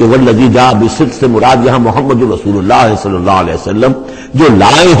یہ ہے کہ والذی جاء بالصدق سے مراد یہاں محمد رسول اللہ صلی اللہ علیہ وسلم جو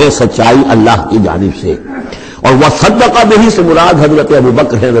لائے ہیں سچائی اللہ کی جانب سے، اور وہ صدق بہ سے مراد حضرت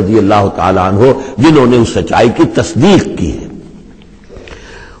ابوبکر رضی اللہ تعالی عنہ جنہوں نے اس سچائی کی تصدیق کی ہے۔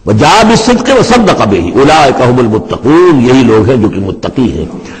 وجاء بالصدق وصدق بہ اولئک هم المتقون، یہی لوگ ہیں جو کہ متقی ہیں۔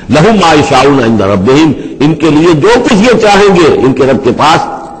 لہم ما یشاءون عند ربہم، ان کے لیے جو کچھ یہ چاہیں گے ان کے رب کے پاس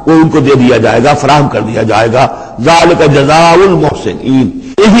وہ ان کو دے دیا جائے گا، فراہم کر دیا جائے گا۔ ذالک جزاء المحسنین،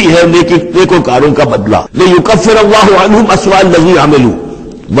 یہی ہے نیکوکاروں کا بدلہ۔ لیکفر اللہ عنہم اسوأ الذی عملوا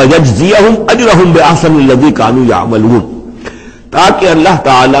وَيَجْزِيَهُمْ أَجْرَهُمْ بِأَحْسَنِ الَّذِي كَانُوا يَعْمَلُونَ، تاکہ اللہ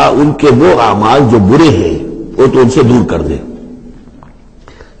تعالیٰ ان کے وہ اعمال جو برے ہیں وہ تو ان سے دور کر دے۔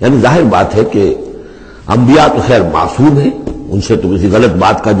 یعنی ظاہر بات ہے کہ انبیاء تو خیر معصوم ہیں، ان سے تو کسی غلط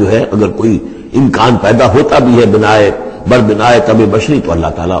بات کا جو ہے اگر کوئی امکان پیدا ہوتا بھی ہے بنائے طبع بشری تو اللہ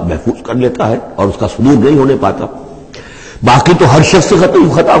تعالیٰ محفوظ کر لیتا ہے اور اس کا صدور نہیں ہونے پاتا۔ باقی تو ہر شخص سے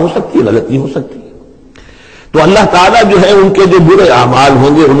خطا ہو سکتی ہے، غلطی ہو سکتی ہے، تو اللہ تعالیٰ جو ہے ان کے جو برے اعمال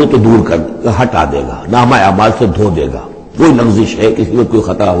ہوں گے انہیں تو دور کر ہٹا دے گا، نامہ اعمال سے دھو دے گا۔ کوئی لغزش ہے، کسی میں کوئی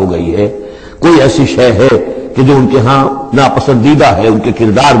خطا ہو گئی ہے، کوئی ایسی شے ہے کہ جو ان کے ہاں ناپسندیدہ ہے، ان کے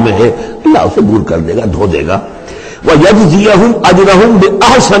کردار میں ہے، اللہ اسے دور کر دے گا، دھو دے گا۔ وَيَجْزِيَهُمْ أَجْرَهُمْ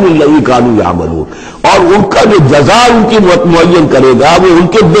بِأَحْسَنِ الَّذِي كَانُوا يَعْمَلُونَ، اور ان کا جو جزا ان کی معین کرے گا وہ ان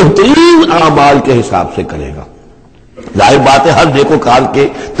کے بہترین اعمال کے حساب سے کرے گا۔ ظاہر بات ہے ہر نیکوکار کے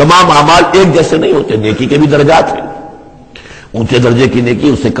تمام اعمال ایک جیسے نہیں ہوتے، نیکی کے بھی درجات ہیں، اونچے درجے کی نیکی،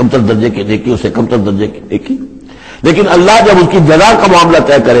 اس سے کمتر درجے کی نیکی، اس سے کمتر درجے کی نیکی، لیکن اللہ جب اس کی جزا کا معاملہ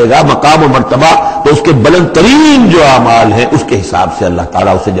طے کرے گا، مقام و مرتبہ، تو اس کے بلند ترین جو اعمال ہیں اس کے حساب سے اللہ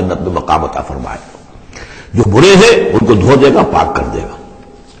تعالیٰ اسے جنت میں مقام عطا فرمائے گا۔ جو برے ہیں ان کو دھو دے گا، پاک کر دے گا۔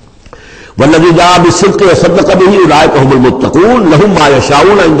 والذی جاء بالصدق وصدق بہ اولئک هم المتقون لهم ما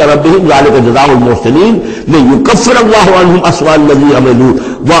یشاءون عند ربهم ذلک جزاء المحسنین لیکفر اللہ عنهم اسوأ الذی عملوا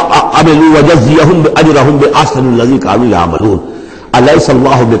ویجزیهم اجرهم باحسن الذی كانوا یعملون۔ الیس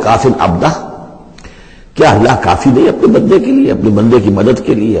اللہ بکاف عبدہ، کیا اللہ کافی نہیں اپنے بندے کے لیے، اپنے بندے کی مدد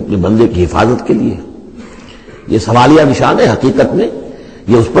کے لیے، اپنے بندے کی حفاظت کے لیے؟ یہ سوالیہ نشان ہے حقیقت میں،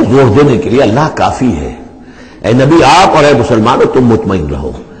 یہ اس پر زور دینے کے لیے اللہ کافی ہے۔ اے نبی آپ اور اے مسلمانوں تم مطمئن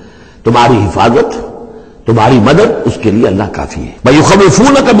رہو، تمہاری حفاظت، تمہاری مدد اس کے لیے اللہ کافی ہے۔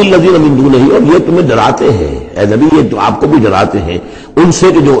 وَيُخَوِّفُونَكَ بِالَّذِينَ مِن دُونِهِ، اور یہ تمہیں ڈراتے ہیں اے نبی، یہ تو آپ کو بھی ڈراتے ہیں ان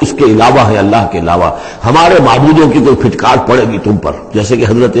سے کہ جو اس کے علاوہ ہے، اللہ کے علاوہ ہمارے معبودوں کی کوئی پھٹکار پڑے گی تم پر، جیسے کہ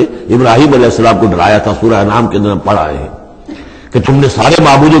حضرت ابراہیم علیہ السلام کو ڈرایا تھا، سورہ انعام کے اندر پڑھ آئے ہیں کہ تم نے سارے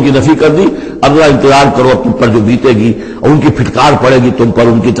معبودوں کی نفی کر دی، اب ذرا انتظار کرو تم پر جو بیتے گی، اور ان کی پھٹکار پڑے گی تم پر،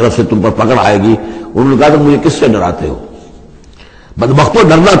 ان کی طرف سے تم پر پکڑ آئے گی۔ انہوں نے کہا تم مجھے کس سے ڈراتے ہو؟ بدبختوں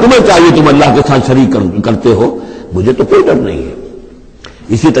ڈرنا تمہیں چاہیے، تم اللہ کے ساتھ شریک کرتے ہو، مجھے تو کوئی ڈر نہیں ہے۔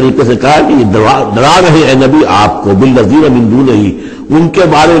 اسی طریقے سے کہا کہ یہ ڈرا رہے اے نبی آپ کو بالذین من دونہ، ان کے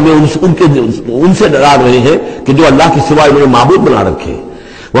بارے میں ان سے ڈرا رہے ہیں کہ جو اللہ کے سوا انہوں نے معبود بنا رکھے۔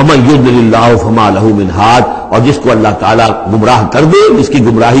 وَمَن يُضْلِلِ اللَّهُ فَمَا لَهُ مِنْ هَادٍ، اور جس کو اللہ تعالیٰ گمراہ کر دے، جس کی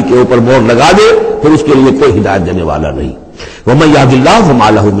گمراہی کے اوپر مہر لگا دے، پھر اس کے لیے کوئی ہدایت دینے والا نہیں۔ وَمَن يَهْدِ اللَّهُ فَمَا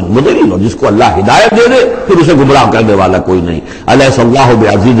لَهُ مِن مُضِلٍّ، اور جس کو اللہ ہدایت دے دے پھر اسے گمراہ کرنے والا کوئی نہیں۔ أَلَيْسَ اللَّهُ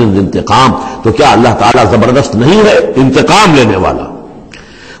بِعَزِيزٍ ذِي انتقام، تو کیا اللہ تعالیٰ زبردست نہیں ہے، انتقام لینے والا؟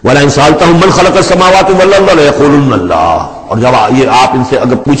 وَلَئِن سَأَلْتَهُم مَّنْ خَلَقَ السَّمَاوَاتِ وَالْأَرْضَ لَيَقُولُنَّ اللَّهُ، اور جب یہ آپ ان سے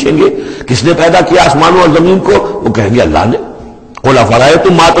اگر پوچھیں گے کس نے پیدا کیا آسمانوں اور زمین کو، وہ کہیں گے اللہ نے۔ قُلْ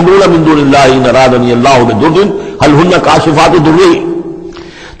أَفَرَأَيْتُم مَّا تَدْعُونَ مِن دُونِ اللَّهِ إِنْ أَرَادَنِيَ اللَّهُ بِضُرٍّ هَلْ هُنَّ كَاشِفَاتُ ضُرِّهِ،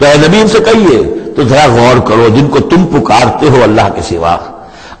 تو اے نبی ان سے کہیے تو ذرا غور کرو جن کو تم پکارتے ہو اللہ کے سوا،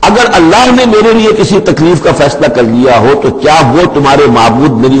 اگر اللہ نے میرے لیے کسی تکلیف کا فیصلہ کر لیا ہو تو کیا وہ تمہارے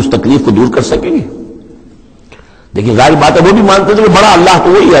معبود میری اس تکلیف کو دور کر سکیں گے؟ دیکھیں ظاہر بات ہے وہ بھی مانتے تھے کہ بڑا اللہ تو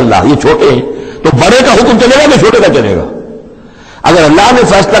وہی ہے اللہ، یہ چھوٹے ہیں، تو بڑے کا حکم چلے گا کہ چھوٹے کا چلے گا؟ اگر اللہ نے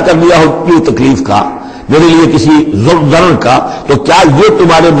فیصلہ کر لیا ہو کی تکلیف کا، میرے لیے کسی ضرر کا، تو کیا یہ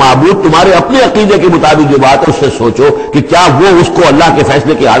تمہارے معبود تمہارے اپنے عقیدے کے مطابق جو بات ہے اس سے سوچو کہ کیا وہ اس کو اللہ کے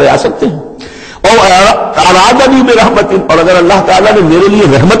فیصلے کے آڑے آ سکتے ہیں؟ اور ارادنی برحمت، اور اگر اللہ تعالیٰ نے میرے لیے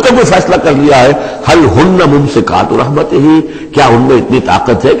رحمت کا کوئی فیصلہ کر لیا ہے، حل ہن ممسکات رحمتہ، کیا ان میں اتنی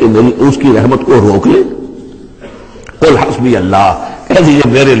طاقت ہے کہ میری اس کی رحمت کو روک لے؟ قل حسبی اللہ، کہہ دیجیے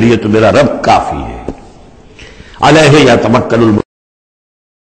میرے لیے تو میرا رب کافی ہے. علیہ یتوکل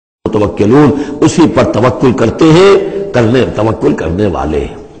المتوکلون، اسی پر توکل کرتے ہیں توکل کرنے والے.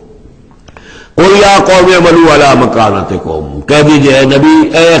 قل یا قوم اعملوا علی مکانتکم، کہہ دیجیے اے نبی،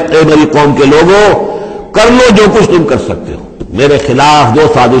 اے میری قوم کے لوگوں، کر لو جو کچھ تم کر سکتے ہو، میرے خلاف جو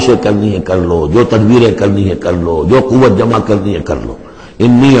سازشیں کرنی ہے کر لو، جو تدبیریں کرنی ہے کر لو، جو قوت جمع کرنی ہے کر لو.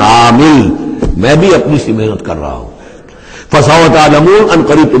 انی عامل، میں بھی اپنی سی محنت کر رہا ہوں. فسوف تعلمون، ان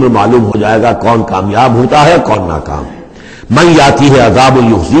قریب تمہیں معلوم ہو جائے گا کون کامیاب ہوتا ہے کون ناکام. من یاتی ہے عذاب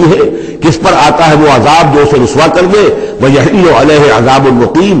یخزی ہے، کس پر آتا ہے وہ عذاب جو اسے رسوا کر دے. ویحل علیہ عذاب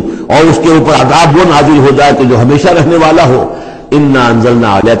مقیم، اور اس کے اوپر عذاب وہ نازل ہو جائے کہ جو ہمیشہ رہنے والا ہو. انا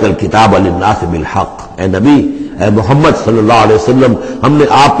انزلنا علیک الکتاب للناس بالحق، اے نبی، اے محمد صلی اللہ علیہ وسلم، ہم نے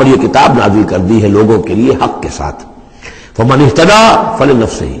آپ پر یہ کتاب نازل کر دی ہے لوگوں کے لیے حق کے ساتھ. فمن اہتدی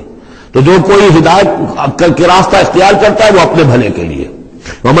فلنفسہ، تو جو کوئی ہدایت کے راستہ اختیار کرتا ہے وہ اپنے بھلے کے لیے.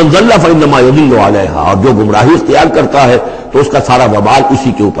 ومن ضل فانما یضل علیہا، اور جو گمراہی اختیار کرتا ہے تو اس کا سارا وبال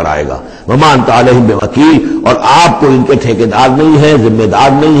اسی کے اوپر آئے گا. وما انت علیہم بوکیل، اور آپ کو ان کے ٹھیکیدار نہیں ہے، ذمہ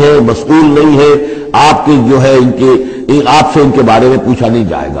دار نہیں ہے، مسئول نہیں ہے. آپ کی جو ہے آپ سے ان کے بارے میں پوچھا نہیں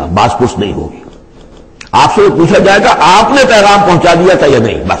جائے گا، باس پوچھ نہیں ہوگی. آپ سے پوچھا جائے گا آپ نے پیغام پہنچا دیا تھا یا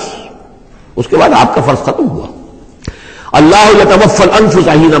نہیں، بس اس کے بعد آپ کا فرض ختم ہوا. اللہ یتوفی الانفس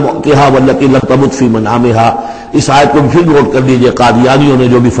حین موتها والتي لم تمت فی منامها. اس آیت کو پھر نوٹ کر لیجیے، قادیانیوں نے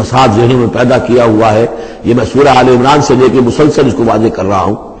جو بھی فساد ذہنوں میں پیدا کیا ہوا ہے، یہ میں سورہ آل عمران سے لے کے مسلسل اس کو واضح کر رہا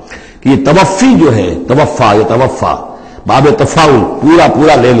ہوں کہ یہ توفی جو ہے، یتوفا باب تفاعل،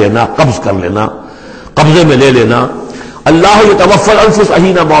 پورا لے لینا، قبض کر لینا، قبضے میں لے لینا. اللہ یتوفی الانفس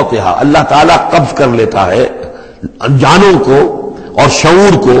حین موتها، اللہ تعالیٰ قبض کر لیتا ہے جانوں کو اور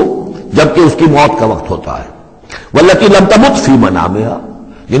شعور کو جبکہ اس کی موت کا وقت ہوتا ہے. والتي لم تمت فی منامها،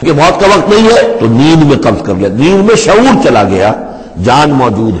 جن کے موت کا وقت نہیں ہے تو نیند میں قبض کر لیا، نیند میں شعور چلا گیا، جان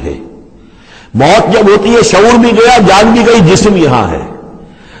موجود ہے. موت جب ہوتی ہے شعور بھی گیا، جان بھی گئی، جسم یہاں ہے.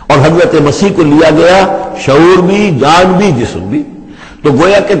 اور حضرت مسیح کو لیا گیا، شعور بھی، جان بھی، جسم بھی. تو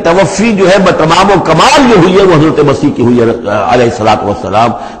گویا کہ توفی جو ہے بتمام و کمال جو ہوئی ہے وہ حضرت مسیح کی ہوئی ہے علیہ الصلوۃ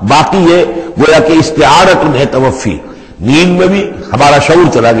والسلام. باقی یہ گویا کہ استعارت ہے توفی. نیند میں بھی ہمارا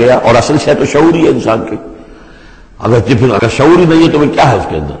شعور چلا گیا، اور اصل شے تو شعور ہی ہے انسان کے. اگر شعور ہی نہیں ہے تو پھر کیا ہے اس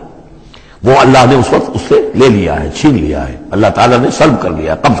کے اندر؟ وہ اللہ نے اس وقت اس سے لے لیا ہے، چھین لیا ہے، اللہ تعالیٰ نے سلب کر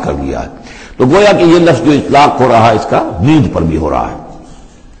لیا، قبض کر لیا ہے. تو گویا کہ یہ لفظ جو اطلاق ہو رہا ہے اس کا نیند پر بھی ہو رہا ہے.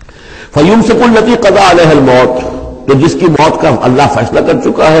 فَيُمْسِكُ الَّتِي قَضَىٰ عَلَيْهَا الْمَوْتَ، تو جس کی موت کا اللہ فیصلہ کر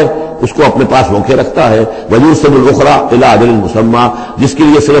چکا ہے اس کو اپنے پاس روکے رکھتا ہے. وَيُرْسِلُ الْأُخْرَىٰ إِلَىٰ أَجَلٍ مُّسَمًّى، جس کے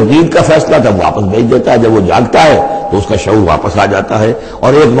لیے صرف نیند کا فیصلہ تھا واپس بھیج دیتا ہے. جب وہ جاگتا ہے تو اس کا شعور واپس آ جاتا ہے،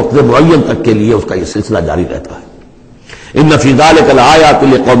 اور ایک وقت معین تک کے لیے اس کا یہ سلسلہ جاری رہتا ہے. ان فی ذلک لآیات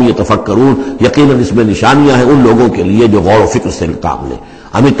لقوم یتفکرون، یقیناً اس میں نشانیاں ہیں ان لوگوں کے لیے جو غور و فکر سے کام لیں.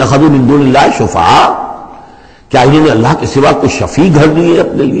 ام اتخذوا من دون اللہ شفعاء، کیا انہوں نے اللہ کے سوا کوئی شفیع گھر لیے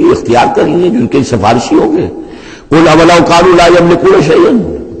اپنے لیے، اختیار کر لیے جو ان کے سفارشی ہوں گے. قل اولو کانوا لا یملکون شیئا،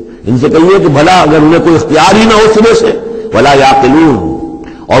 ان سے کہیے کہ بھلا اگر انہیں کوئی اختیار ہی نہ ہو سرے سے، ولا یعقلون،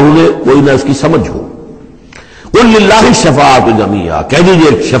 اور انہیں کوئی نہ اس کی سمجھ ہو. قل للہ الشفاعۃ جمیعا، کہہ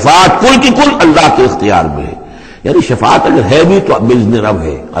دیجیے شفاعت کل کی کل اللہ کے اختیار میں ہے. یعنی شفاعت اگر ہے بھی تو باذن رب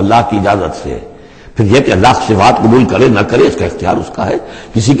ہے، اللہ کی اجازت سے. پھر یہ کہ اللہ شفاعت قبول کرے نہ کرے اس کا اختیار اس کا ہے،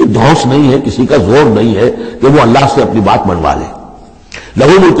 کسی کی دھوس نہیں ہے، کسی کا زور نہیں ہے کہ وہ اللہ سے اپنی بات منوا لے.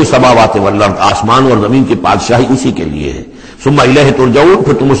 لہو ملک السماوات والارض، آسمان اور زمین کی بادشاہی اسی کے لیے ہے. ثم الیہ ترجعون،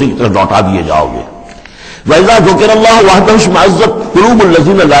 پھر تم اسی کی طرف لوٹا دیے جاؤ گے. وَإِذَا ذُكِرَ اللَّهُ وَحْدَهُ اشْمَأَزَّتْ قُلُوبُ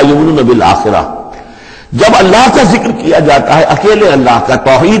الَّذِينَ لَا يُؤْمِنُونَ بِالْآخِرَةِ، جب اللہ کا ذکر کیا جاتا ہے اکیلے اللہ کا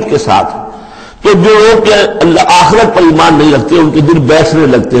توحید کے ساتھ، تو جو لوگ آخرت پر ایمان نہیں رکھتے ان کے دل بیٹھنے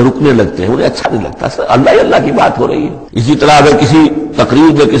لگتے ہیں، رکنے لگتے ہیں، انہیں اچھا نہیں لگتا. اللہ ہی اللہ کی بات ہو رہی ہے. اسی طرح اگر کسی تقریر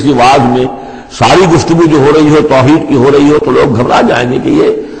میں کسی وعظ میں ساری گفتگو جو ہو رہی ہو توحید کی ہو رہی ہو تو لوگ گھبرا جائیں گے کہ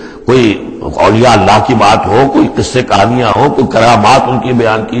یہ کوئی اولیاء اللہ کی بات ہو، کوئی قصے کہانیاں ہو، کوئی کرامات ان کی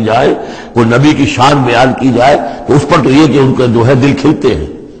بیان کی جائے، کوئی نبی کی شان بیان کی جائے، تو اس پر تو یہ کہ ان کے جو ہے دل کھلتے ہیں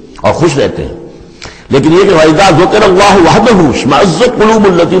اور خوش رہتے ہیں. لیکن یہ کہ وَإِذَا ذُكِرَ اللَّهُ وَحْدَهُ اشْمَأَزَّتْ قُلُوبُ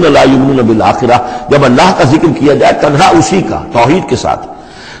الَّذِينَ لَا يُؤْمِنُونَ بِالْآخِرَةِ، جب اللہ کا ذکر کیا جائے تنہا اسی کا توحید کے ساتھ،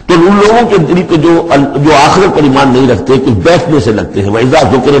 تو ان لوگوں کے دل کے جو آخرت پر ایمان نہیں رکھتے کچھ بیٹھنے سے لگتے ہیں. وَإِذَا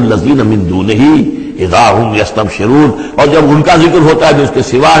ذُكِرَ الَّذِينَ مِن دُونِهِ إِذَا هُمْ يَسْتَبْشِرُونَ، اور جب ان کا ذکر ہوتا ہے جو اس کے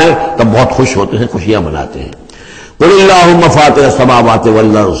سوا ہے تب بہت خوش ہوتے ہیں، خوشیاں مناتے ہیں. قُلِ اللَّهُمَّ فَاطِرَ السَّمَاوَاتِ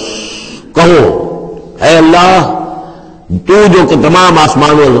وَالْأَرْضِ، کہو اے اللہ تو جو کہ تمام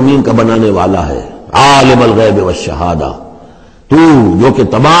آسمان اور زمین کا بنانے والا ہے، عالم الغیب والشہادہ، تو جو کہ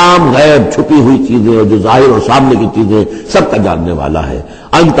تمام غیب چھپی ہوئی چیزیں اور جو ظاہر اور سامنے کی چیزیں سب کا جاننے والا ہے.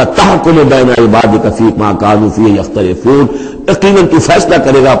 انت تحکم بین عبادک فیما کانوا فیہ یختلفون، یقیناً تو فیصلہ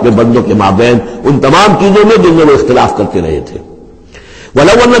کرے گا اپنے بندوں کے مابین ان تمام چیزوں میں جن میں وہ اختلاف کرتے رہے تھے۔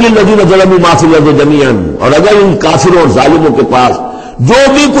 وَلَوْ أَنَّ لِلَّذِينَ ظَلَمُوا مَا فِي الْأَرْضِ جَمِيعًا، اور اگر ان کافروں اور ظالموں کے پاس جو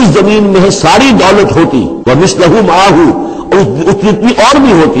بھی کچھ زمین میں ہے ساری دولت ہوتی، وَمِثْلَهُ مَعَهُ، اور اتنی اور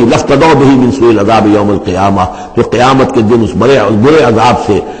بھی ہوتی، لَافْتَدَوْا بِهِ مِنْ سُوءِ الْعَذَابِ يَوْمَ الْقِيَامَةِ، تو قیامت کے دن اس برے عذاب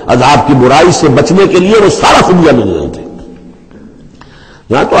سے، عذاب کی برائی سے بچنے کے لیے وہ سارا خمیازہ لے رہے تھے۔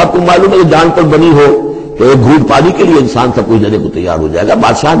 یہاں تو آپ کو معلوم ہے کہ جان پر بنی ہو تو ایک گھونٹ پانی کے لیے انسان سب کچھ دینے کو تیار ہو جائے گا،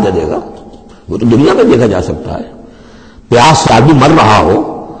 بادشاہ دے دے گا، وہ تو دنیا میں دیکھا جا سکتا ہے۔ پیاس سے آدمی مر رہا ہو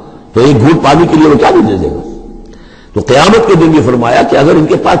تو ایک گھونٹ پانی کے لیے وہ کیا نہیں دے دے گا۔ تو قیامت کے دن یہ فرمایا کہ اگر ان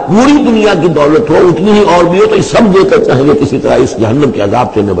کے پاس پوری دنیا کی دولت ہو، اتنی ہی اور بھی ہو، تو یہ سب دے کر چاہیں گے کسی طرح اس جہنم کے عذاب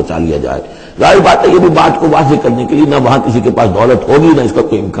سے انہیں بچا لیا جائے۔ ظاہر بات ہے یہ بھی بات کو واضح کرنے کے لیے نہ وہاں کسی کے پاس دولت ہوگی نہ اس کا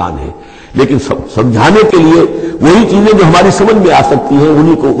کوئی امکان ہے، لیکن سمجھانے کے لیے وہی چیزیں جو ہماری سمجھ میں آ سکتی ہیں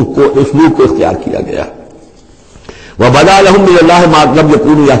انہیں کو اسلوب کو اختیار کیا گیا۔ وَبَدَا لَهُم مِّنَ اللَّهِ مَا لَمْ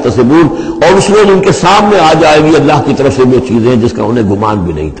يَكُونُوا يَحْتَسِبُونَ، اور اس وقت ان کے سامنے آ جائے گی اللہ کی طرف سے وہ چیزیں جس کا انہیں گمان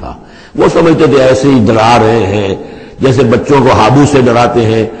بھی نہیں تھا۔ وہ سمجھتے تھے ایسے ہی ڈرا رہے ہیں، جیسے بچوں کو ہابو سے ڈراتے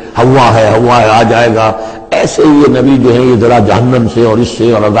ہیں، ہوا ہے آ جائے گا، ایسے ہی یہ نبی جو ہیں یہ ذرا جہنم سے اور اس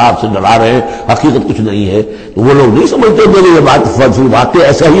سے اور عذاب سے ڈرا رہے ہیں، حقیقت کچھ نہیں ہے۔ تو وہ لوگ نہیں سمجھتے تھے کہ یہ بات واقع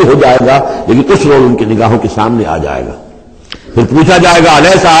ایسا ہی ہو جائے گا، لیکن کچھ لوگ ان کی نگاہوں کے سامنے آ جائے گا۔ پھر پوچھا جائے گا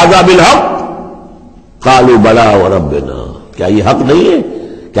الیس ھذا بالحق قالوا بلی وربنا، کیا یہ حق نہیں ہے؟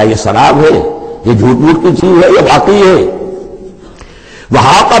 کیا یہ سراب ہے؟ یہ جھوٹ موٹ کی چیز ہے یا واقعی ہے؟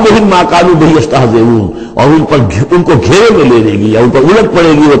 وَحَاقَ بِهِم مَا كَانُوا بِهِ يَسْتَهْزِئُونَ، اور ان کو گھیرے میں لے لے گی یا ان پر الٹ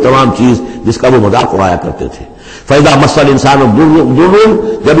پڑے گی وہ تمام چیز جس کا وہ مذاق اڑایا کرتے تھے۔ فَإِذَا مَسَّ الْإِنسَانَ ضُرٌّ،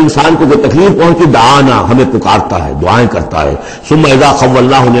 جب انسان کو کوئی تکلیف پہنچی، دعانا، ہمیں پکارتا ہے، دعائیں کرتا ہے۔ ثُمَّ إِذَا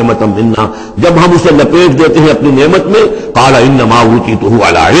خَوَّلْنَاهُ نِعْمَةً مِنَّا، جب ہم اسے لپیٹ دیتے ہیں اپنی نعمت میں، قَالَ إِنَّمَا أُوتِيتُهُ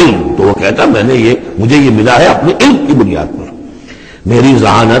عَلَىٰ عِلْمٍ، تو وہ کہتا مجھے یہ ملا ہے اپنے علم کی بنیاد پر، میری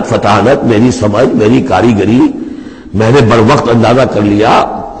ذہانت، فطانت، میری سمجھ، میری کاریگری، میں نے بر وقت اندازہ کر لیا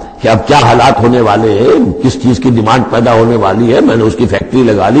کہ اب کیا حالات ہونے والے ہیں، کس چیز کی ڈیمانڈ پیدا ہونے والی ہے، میں نے اس کی فیکٹری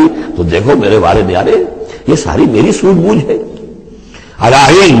لگا لی، تو دیکھو میرے وارے نیارے یہ ساری میری سوجھ بوجھ ہے۔ علی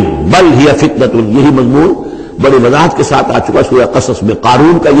علم بل ہی فتنۃ، یہی مضمون بڑی وضاحت کے ساتھ آ چکا سورہ قصص میں۔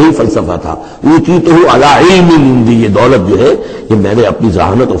 قارون کا یہی فلسفہ تھا، اوتیتہ علی علم عندی، یہ دولت جو ہے یہ میں نے اپنی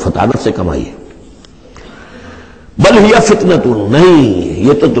ذہانت اور فطانت سے کمائی ہے۔ بل ہی فتنۃ، نہیں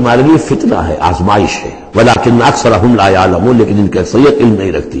یہ تو تمہارے لیے فتنہ ہے، آزمائش ہے۔ ولکن اکثرہم لا یعلمون، لیکن ان کی اکثریت علم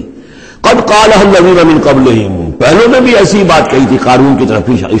نہیں رکھتی۔ قد قالها الذین من قبلہم، پہلوں نے بھی ایسی بات کہی تھی، قارون کی طرف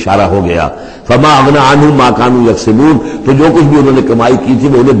اشارہ ہو گیا۔ فما اغنی عنہم ما کانوا یکسبون، تو جو کچھ بھی انہوں نے کمائی کی تھی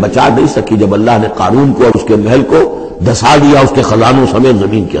وہ انہیں بچا نہیں سکی جب اللہ نے قارون کو اور اس کے محل کو دھسا دیا اس کے خزانوں سمیت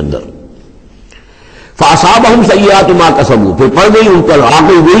زمین کے اندر۔ فاصابہم سیئات ما کسبوا، پھر پڑ گئی ان پر آ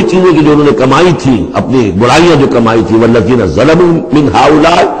گئی وہی چیزیں کہ جو انہوں نے کمائی تھی، اپنی برائیاں جو کمائی تھی۔ والذین ظلموا من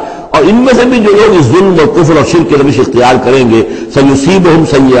ہؤلاء، اور ان میں سے بھی جو لوگ اس ظلم اور کفر اور شرک کی روش اختیار کریں گے، سیصیبہم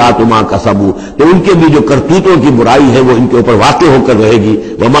سیئات ما کسبوا، تو ان کے بھی جو کرتوتوں کی برائی ہے وہ ان کے اوپر واقع ہو کر رہے گی۔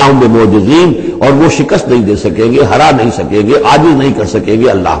 وما ہم بمعجزین، اور وہ شکست نہیں دے سکیں گے، ہرا نہیں سکیں گے، عاجز نہیں کر سکیں گے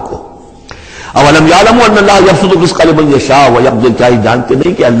اللہ کو۔ اولم یعلموا ان اللہ یبسط الرزق لمن یشاء ویقدر، کیا یہ جانتے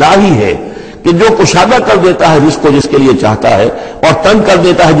نہیں کہ اللہ ہی ہے کہ جو کشادہ کر دیتا ہے رزق کو جس کے لیے چاہتا ہے اور تنگ کر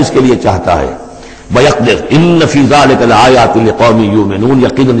دیتا ہے جس کے لیے چاہتا ہے۔ وَيَقْدِرْ إِنَّ فِي ذَلِكَ لَآيَاتٍ لِقَوْمٍ يُؤْمِنُونَ،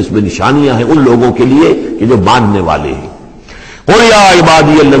 یقیناً اس میں نشانیاں ہیں ان لوگوں کے لیے کہ جو ماننے والے ہیں۔ قُلْ يَا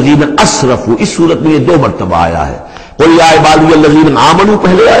عِبَادِيَ الَّذِينَ أَسْرَفُوا، اس صورت میں یہ 2 مرتبہ آیا ہے۔ قُلْ يَا عِبَادِيَ الَّذِينَ آمَنُوا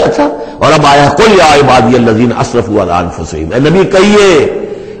پہلے آیا تھا، اور اب آیا ہے قُلْ يَا عِبَادِيَ الَّذِينَ أَسْرَفُوا عَلَىٰ أَنفُسِهِمْ، اے نبی کہیے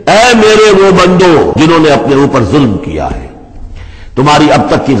اے میرے وہ بندوں جنہوں نے اپنے اوپر ظلم کیا ہے۔ تمہاری اب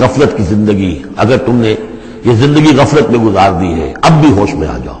تک کی غفلت کی زندگی، اگر تم نے یہ زندگی غفلت میں گزار دی ہے، اب بھی ہوش میں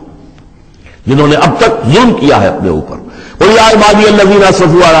آ جاؤ، جنہوں نے اب تک ظلم کیا ہے اپنے اوپر۔ قل یا عبادی الذین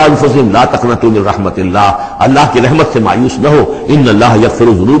اسرفوا علی انفسہم لا تقنطوا من رحمت اللہ، اللہ کی رحمت سے مایوس نہ ہو، ان اللہ یغفر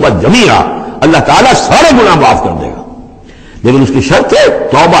الذنوب جمیعا، اللہ تعالیٰ سارے گناہ معاف کر دے گا، لیکن اس کی شرط ہے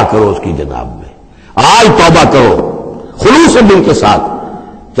توبہ کرو اس کی جناب میں، آج توبہ کرو خلوص دل کے ساتھ،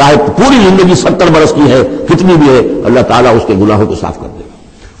 چاہے پوری زندگی 70 برس کی ہے کتنی بھی ہے، اللہ تعالیٰ اس کے گناہوں کو صاف کر دے گا،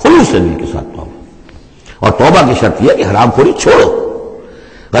 خلوص دل کے ساتھ توبہ۔ اور توبہ کی شرط یہ کہ حرام خوری چھوڑو،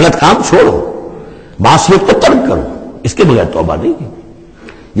 غلط کام چھوڑو، معصیت کو ترک کرو، اس کے بغیر توبہ نہیں ہے۔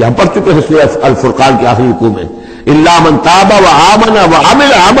 یہاں پڑھ چکے ہیں سورہ الفرقان کے آخری رکوع میں، الا من تاب وآمن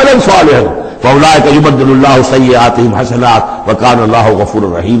وعمل عملا صالحا فاولئک یبدل اللہ سیئاتہم حسنات وکان اللہ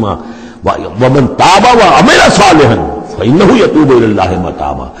غفورا رحیما ومن تاب وعمل صالحا فانہ یتوب الی اللہ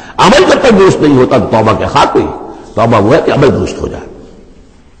متابا۔ عمل جب تک درست نہیں ہوتا تو توبہ کے خاک ہوئی، توبہ وہ ہے کہ عمل درست ہو جائے۔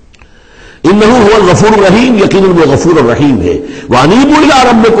 انہ هو الغفور الرحیم، یقیناً وہ غفور الرحیم ہے۔ وانیبوا الی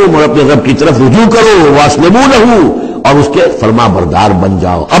ربکم، اور اپنے رب کی طرف رجوع کرو، واسلموا لہ، اور اس کے فرما بردار بن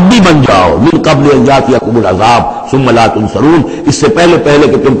جاؤ، اب بھی بن جاؤ، من قبل ان یاتیکم العذاب ثم لا تنصرون، اس سے پہلے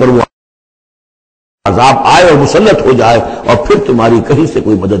کہ تم پر وہ عذاب آئے اور مسلط ہو جائے اور پھر تمہاری کہیں سے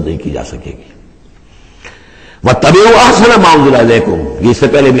کوئی مدد نہیں کی جا سکے گی۔ وَاتَّبِعُوا أَحْسَنَ مَا أُنزِلَ إِلَيْكُمْ، یہ اس سے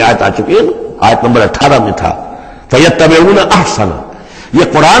پہلے بھی آیت آ چکی ہے، آیت نمبر 18 میں تھا فَيَتَّبِعُونَ أَحْسَنَ، یہ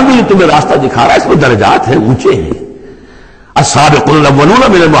قرآن بھی تمہیں راستہ دکھا رہا ہے، اس میں درجات ہیں، اونچے ہیں۔ السابقون الاولون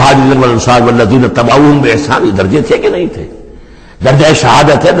من المہاجرین والانصار والذین اتبعوہم بإحسان، یہ درجے تھے کہ نہیں تھے؟ درجہ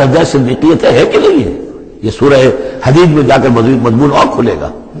شہادت ہے، درجہ صدیقیت ہے کہ نہیں ہے؟ یہ سورہ حدید میں جا کر مزید مضمون اور کھلے گا۔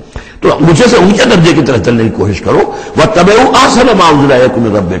 تو اونچے سے اونچے درجے کی طرف چلنے کی کوشش کرو۔ وَاتَّبِعُوا أَحْسَنَ مَا أُنزِلَ إِلَيْكُم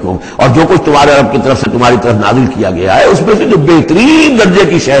مِّن رَّبِّكُم، اور جو کچھ تمہارے رب کی طرف سے تمہاری طرف نازل کیا گیا ہے اس میں سے جو بہترین درجے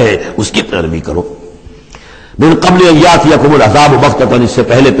کی شے ہے اس کی پیروی کرو۔ من قبل ان یاتیکم العذاب بغتۃ، اس سے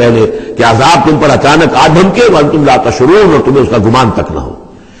پہلے کہ عذاب تم پر اچانک آ دھمکے، وانتم لا تشعرون، اور تمہیں اس کا گمان تک نہ ہو۔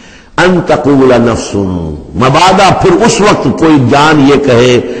 ان تقول نفس، مبادا پھر اس وقت کوئی جان یہ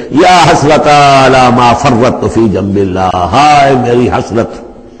کہے یا حسرۃ علی ما فرطت فی جنب اللہ، ہائے میری حسرت،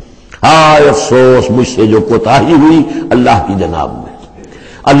 ہائے افسوس مجھ سے جو کوتاہی ہوئی اللہ کی جناب میں،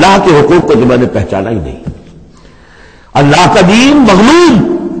 اللہ کے حقوق کو جو میں نے پہچانا ہی نہیں، اللہ کا دین مغلوب،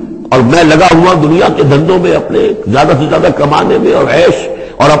 اور میں لگا ہوا دنیا کے دھندوں میں اپنے زیادہ سے زیادہ کمانے میں اور عیش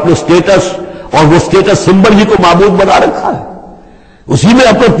اور اپنے سٹیٹس، اور وہ سٹیٹس سمبل ہی کو معبود بنا رکھا ہے، اسی میں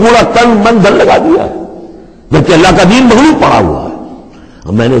اپنے پورا تن من دھن لگا دیا ہے، جبکہ اللہ کا دین مغلوب پڑا ہوا ہے،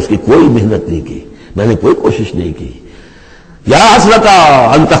 اور میں نے اس کی کوئی محنت نہیں کی، میں نے کوئی کوشش نہیں کی۔ یا حسرتا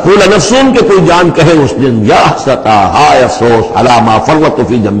ان تقول نفس، کہ کوئی جان کہے اس دن یا حسرتا، ہائے افسوس، علی ما فرطت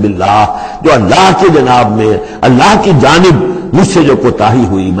فی جنب اللہ، جو اللہ کی جناب میں، اللہ کی جانب مجھ سے جو کوتاہی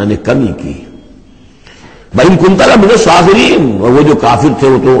ہوئی، میں نے کمی کی۔ بَإِن كُنتَ لَمِنَ الصَّاغِرِينَ، اور وہ جو کافر تھے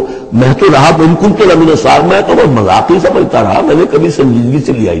وہ تو میں تو رہا، بَإِن كُنتَ لَمِنَ الصَّاغِرِينَ، میں تو بس مذاق ہی سمجھتا رہا، میں نے کبھی سنجیدگی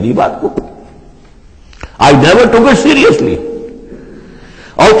سے لیا ہی نہیں بات کو، I never took it seriously۔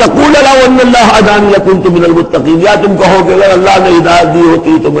 اور تقول لو ان اللہ ہدانی لکنت من المتقین، یا تم کہو کہ اگر اللہ نے ہدایت دی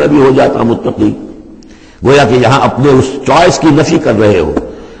ہوتی تو میں بھی ہو جاتا متقی۔ گویا کہ یہاں اپنے اس چوائس کی نفی کر رہے ہو،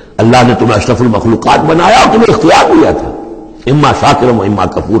 اللہ نے تمہیں اشرف المخلوقات بنایا اور تمہیں اختیار دیا تھا، اما شاکرا و اما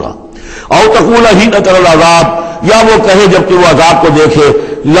کفورا۔ اور تقول حین تری العذاب، یا وہ کہے جبکہ وہ عذاب کو دیکھے،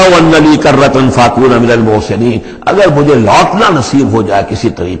 لو ان لی کرۃ فاکون من المحسنین، اگر مجھے لوٹنا نصیب ہو جائے کسی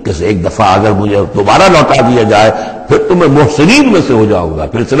طریقے سے، ایک دفعہ اگر مجھے دوبارہ لوٹا دیا جائے، پھر تو میں محسنین میں سے ہو جاؤں گا،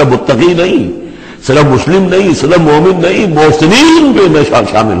 پھر صرف متقی نہیں، صرف مسلم نہیں، صرف مومن نہیں، محسنین پہ میں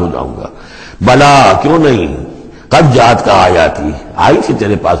شامل ہو جاؤں گا۔ بلا، کیوں نہیں، قد جاءت کا آیاتی، آئی تھی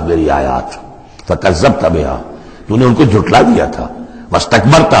تیرے پاس میری آیات، فکذبت بہا، تو نے ان کو جھٹلا دیا تھا،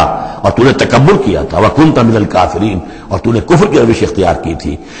 واستکبرت، اور تو نے تکبر کیا تھا، وکنت من الکافرین، اور تو نے کفر کی روش اختیار کی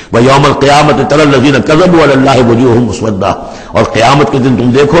تھی۔ ویوم القیامت تری الذین کذبوا علی اللہ وجوہہم مسودۃ، اور قیامت کے دن تم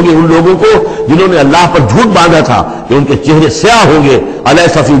دیکھو گے ان لوگوں کو جنہوں نے اللہ پر جھوٹ باندھا تھا کہ ان کے چہرے سیاہ ہوں گے،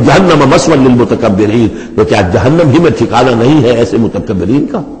 الیس فی جہنم مثوی للمتکبرین، تو کیا جہنم ہی میں ٹھکانہ نہیں ہے ایسے متکبرین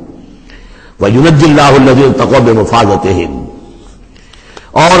کا۔ وینجی اللہ الذین اتقوا بمفازتہم،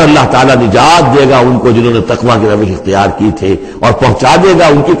 اور اللہ تعالیٰ نجات دے گا ان کو جنہوں نے تقویٰ کی روش اختیار کی تھے، اور پہنچا دے گا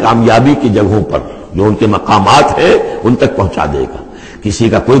ان کی کامیابی کی جگہوں پر، جو ان کے مقامات ہیں ان تک پہنچا دے گا۔ کسی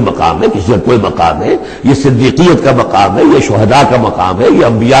کا کوئی مقام ہے، کسی کا کوئی مقام ہے، یہ صدیقیت کا مقام ہے، یہ شہداء کا مقام ہے، یہ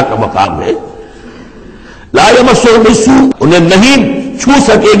انبیاء کا مقام ہے۔ لا یمسہم السوء، انہیں نہیں چھو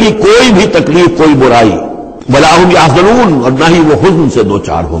سکے گی کوئی بھی تکلیف، کوئی برائی، ولا ہم یحزنون، اور نہ ہی وہ حزن سے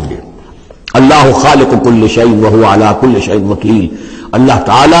دوچار ہوں گے۔ اللہ خالق کل شیء وہو علی کل شیء وکیل، اللہ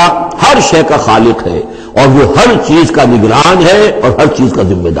تعالیٰ ہر شے کا خالق ہے اور وہ ہر چیز کا نگران ہے اور ہر چیز کا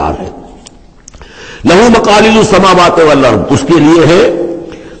ذمہ دار ہے۔ لہو مقالید السماوات والارض، اس کے لیے ہے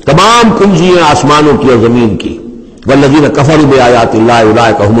تمام کنجیاں آسمانوں کی اور زمین کی۔ والذین کفروا بآیات اللہ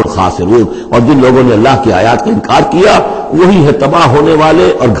اولئک هم الخاسرون، اور جن لوگوں نے اللہ کی آیات کا انکار کیا وہی ہے تباہ ہونے والے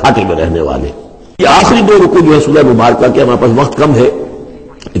اور گھاٹے میں رہنے والے۔ یہ آخری دو رکوع جو ہے سورہ مبارکہ کے، ہمارے پاس وقت کم ہے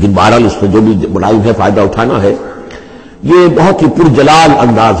لیکن بہرحال اس سے جو بھی بڑائی ہے فائدہ اٹھانا ہے۔ یہ بہت ہی پرجلال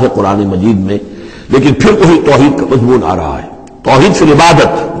انداز ہے قرآن مجید میں، لیکن پھر وہی توحید کا مضمون آ رہا ہے، توحید فی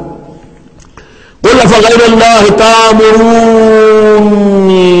العبادت۔ قل افغیر اللہ تأمرونی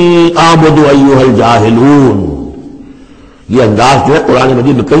اعبد ایھا الجاہلون، یہ انداز جو ہے قرآن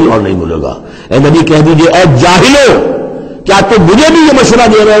مجید میں کہیں اور نہیں ملے گا۔ اے نبی کہہ دیجئے اے جاہلو، کیا تم مجھے بھی یہ مشورہ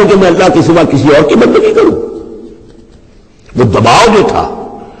دے رہے ہو کہ میں اللہ کے سوا کسی اور کی بندگی کروں؟ وہ دباؤ جو تھا،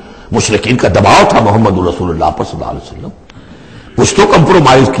 مشرکین کا دباؤ تھا محمد رسول اللہ پر صلی اللہ علیہ وسلم، کچھ تو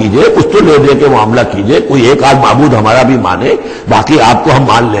کمپرومائز کیجئے، کچھ تو لے دے کے معاملہ کیجئے، کوئی ایک آدھ معبود ہمارا بھی مانے، باقی آپ کو ہم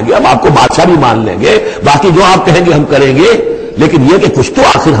مان لیں گے، اب آپ کو بادشاہ بھی مان لیں گے، باقی جو آپ کہیں گے ہم کریں گے، لیکن یہ کہ کچھ تو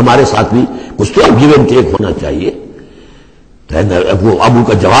آخر ہمارے ساتھ بھی کچھ تو گیو اینڈ ٹیک ہونا چاہیے۔ اب ان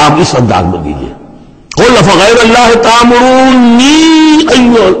کا جواب اس انداز میں دیجیے۔ قل فغیر اللہ تامرونی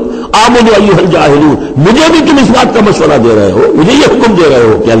اعبد ایھا الجاہلون، مجھے بھی تم اس بات کا مشورہ دے رہے ہو، مجھے یہ حکم دے رہے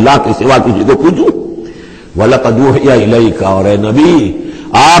ہو کہ اللہ کے سوا کسی کو پوجوں؟ وَلَقَدْ أُوحِيَ إِلَيْكَ، اور اے نبی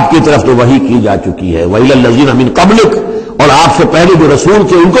آپ کی طرف تو وحی کی جا چکی ہے، وَإِلَى الَّذِينَ مِن قَبْلِكَ، اور آپ سے پہلے جو رسول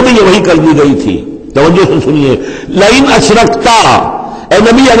تھے ان کو بھی یہ وحی کر دی گئی تھی۔ توجہ سے سنیے، لَئِنْ أَشْرَكْتَ، اے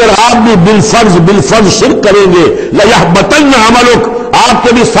نبی اگر آپ بھی بالفرض شرک کریں گے، لَيَحْبَطَنَّ عَمَلُكَ، آپ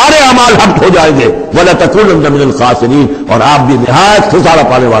کے بھی سارے اعمال حبط ہو جائیں گے، وَلَتَكُونَنَّ مِنَ الْخَاسِرِينَ، اور آپ بھی نہایت خسارہ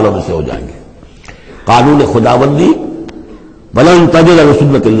پانے والوں میں سے ہو جائیں گے۔ قانون خداوندی، وَلَن تَجِدَ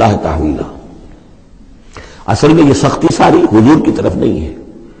لِسُنَّتِ اللَّهِ تَحْوِيلًا، اصل میں یہ سختی ساری حضور کی طرف نہیں ہے،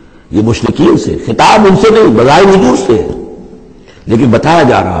 یہ مشرکین سے، خطاب ان سے نہیں، بظاہر حضور سے ہے، لیکن بتایا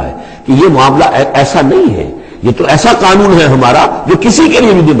جا رہا ہے کہ یہ معاملہ ایسا نہیں ہے، یہ تو ایسا قانون ہے ہمارا جو کسی کے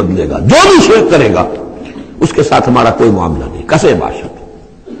لیے بھی نہیں بدلے گا، جو بھی شرک کرے گا اس کے ساتھ ہمارا کوئی معاملہ نہیں، کسے باشد۔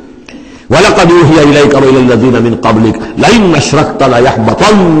 وَلَقَدْ أُوحِيَ إِلَيْكَ وَإِلَى الَّذِينَ مِن قَبْلِكَ لَئِنْ أَشْرَكْتَ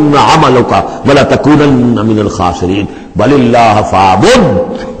لَيَحْبَطَنَّ عَمَلُكَ وَلَتَكُونَنَّ مِنَ الْخَاسِرِينَ بَلِ اللَّهَ فَاعْبُدْ،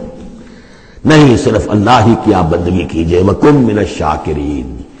 نہیں صرف اللہ ہی کی آپ بندگی کیجئے، وَكُن مِّنَ الشَّاكِرِينَ،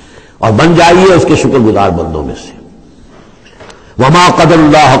 اور بن جائیے اس کے شکر گزار بندوں میں سے۔ وَمَا قَدَرُ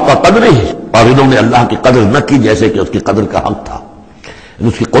اللَّهَ حَقَّ قَدْرِهِ، اور انہوں نے اللہ کی قدر نہ کی جیسے کہ اس کی قدر کا حق تھا،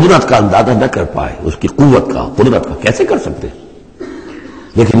 اس کی قدرت کا اندازہ نہ کر پائے، اس کی قوت کا، قدرت کا کیسے کر سکتے؟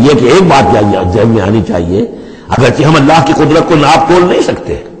 لیکن یہ کہ ایک بات ذہن میں آنی چاہیے، اگرچہ ہم اللہ کی قدرت کو ناپ تول نہیں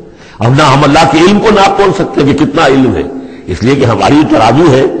سکتے، اب نہ ہم اللہ کے علم کو ناپ تول سکتے کہ کتنا علم ہے، اس لیے کہ ہماری ترازو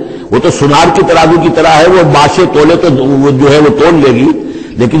ہے وہ تو سونار کی ترازو کی طرح ہے، وہ باشے تولے تو وہ جو ہے وہ تول لے گی،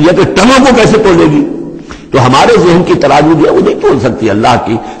 لیکن یہ کہ ٹنوں کو کیسے تولے گی؟ تو ہمارے ذہن کی ترازو جو ہے وہ نہیں تول سکتی، اللہ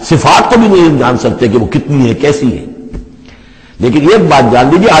کی صفات کو بھی نہیں جان سکتے کہ وہ کتنی ہے، کیسی ہے۔ لیکن ایک بات جان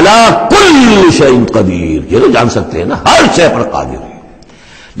لیجیے، علی کل شیء قدیر، یہ تو جان سکتے ہیں نا، ہر شے پر قادر ہے،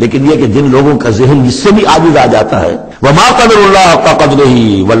 لیکن یہ کہ جن لوگوں کا ذہن جس سے بھی عاجز آ جاتا ہے، وما قدر اللہ حق قدرہ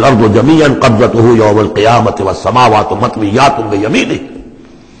والارض جمیعا قبضتہ یوم القیامۃ والسماوات مطویات بیمینہ،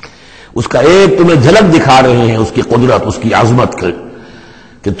 اس کا ایک تمہیں جھلک دکھا رہے ہیں اس کی قدرت، اس کی عظمت کا،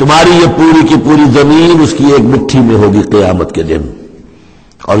 کہ تمہاری یہ پوری کی پوری زمین اس کی ایک مٹھی میں ہوگی قیامت کے دن،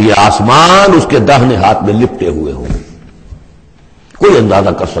 اور یہ آسمان اس کے داہنے ہاتھ میں لپٹے ہوئے ہوں۔ کوئی اندازہ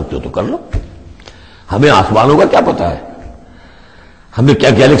کر سکتے ہو تو کر لو، ہمیں آسمانوں کا کیا پتا ہے، ہمیں کیا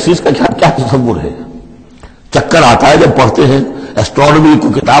گیلیکسیز کا کیا تصور ہے؟ چکر آتا ہے جب پڑھتے ہیں، ایسٹرونومی کو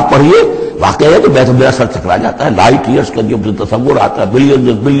کتاب پڑھیے، واقعہ ہے کہ میرا سر چکرا جاتا ہے، لائٹ ایئرس کا جو تصور آتا ہے،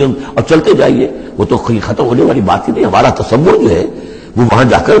 بلین اور چلتے جائیے، وہ تو ختم ہونے والی بات ہی نہیں، ہمارا تصور جو ہے وہ وہاں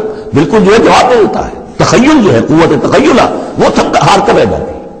جا کر بالکل جو ہے جواب نہیں ہوتا ہے، تخیل جو ہے، قوت تخیلہ وہ تھم ہار کر رہ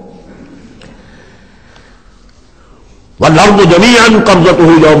جاتی ہے۔ وَالْأَرْضُ جَمِيعًا قَبْضَتُهُ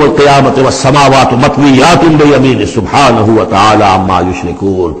يَوْمَ الْقِيَامَةِ وَالسَّمَاوَاتُ مَطْوِيَّاتٌ بِيَمِينِهِ سُبْحَانَهُ وَتَعَالَىٰ عَمَّا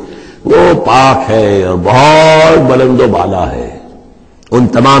يُشْرِكُونَ، وہ پاک ہے اور بہت بلند و بالا ہے ان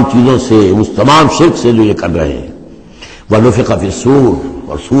تمام چیزوں سے، اس تمام شرک سے جو یہ کر رہے ہیں۔ وَنُفِخَ فِي الصُّورِ،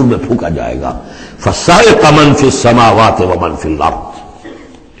 اور سور میں پھونکا جائے گا، فَصَعِقَ مَن فِي السَّمَاوَاتِ وَمَن فِي الْأَرْضِ،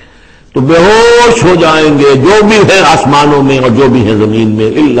 تو بے ہوش ہو جائیں گے جو بھی ہیں آسمانوں میں اور جو بھی ہیں زمین میں،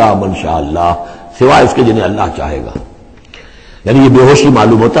 إِلَّا مَن شَاءَ اللَّهُ، سوائے اس کے جنہیں اللہ چاہے گا۔ یعنی یہ بے ہوشی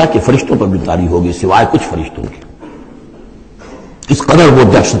معلوم ہوتا ہے کہ فرشتوں پر بھی طاری ہوگی سوائے کچھ فرشتوں کی، اس قدر وہ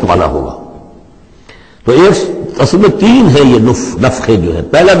دہشت والا ہوگا۔ تو ایک اصل میں تین ہے یہ نفخے جو ہے،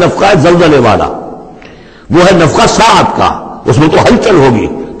 پہلا نفخہ ہے زلزلے والا، وہ ہے نفخہ ساعت کا، اس میں تو ہلچل ہوگی،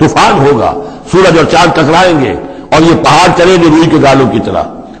 طوفان ہوگا، سورج اور چاند ٹکرائیں گے اور یہ پہاڑ چلیں گے روئی کے گالوں کی طرح،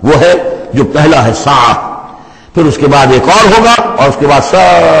 وہ ہے جو پہلا ہے ساعت۔ پھر اس کے بعد ایک اور ہوگا اور اس کے بعد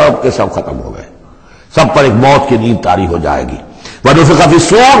سب کے سب ختم ہو گئے، سب پر ایک موت کی نیند طاری ہو جائے گی۔ وَنُفِخَ فِي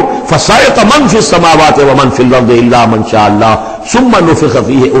الصُّورِ فَصَعِقَ مَن فِي السَّمَاوَاتِ وَمَن فِي الْأَرْضِ إِلَّا مَن شَاءَ اللَّهُ ثُمَّ نُفِخَ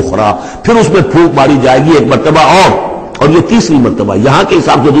فِيهِ أُخْرَىٰ، پھر اس میں پھونک ماری جائے گی ایک مرتبہ اور یہ تیسری مرتبہ، یہاں کے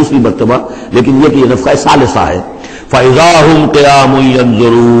حساب سے دوسری مرتبہ، لیکن یہ کہ یہ نفخہ ثالثہ ہے۔ فَإِذَا هُمْ قِيَامٌ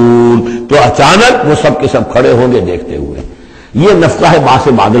يَنظُرُونَ، تو اچانک وہ سب کے سب کھڑے ہوں گے دیکھتے ہوئے۔ یہ نفخہ ہے باعث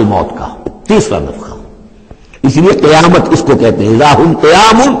بعد الموت کا، تیسرا نفخہ، اس لیے قیامت اس کو کہتے ہیں، اذا ہم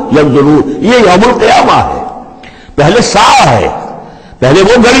قیام ینظرون، یہ یوم القیامہ ہے۔ پہلے ساعہ ہے، پہلے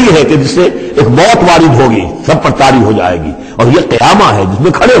وہ گھڑی ہے کہ جس سے ایک موت وارد ہوگی، سب پر طاری ہو جائے گی، اور یہ قیامہ ہے جس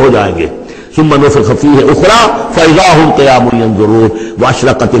میں کھڑے ہو جائیں گے۔ ثم نفخ فیہ اخری فاذا ہم قیام ینظرون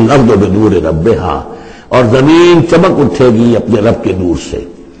واشرقت الارض بنور ربها، اور زمین چمک اٹھے گی اپنے رب کے نور سے۔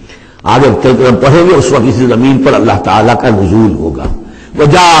 آگے پڑھیں گے، اس وقت اسی زمین پر اللہ تعالیٰ کا نزول ہوگا۔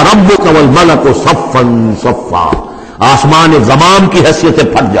 وجاء ربک والملک صفا صفا، آسمان غمام کی حیثیت سے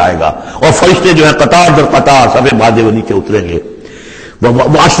پھٹ جائے گا اور فرشتے جو ہیں قطار در قطار صفے بازے وہ نیچے اتریں گے۔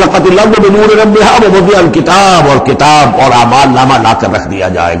 واشرقت الارض بنور ربها ووضع الکتاب، اور کتاب اور اعمال نامہ لا کر رکھ دیا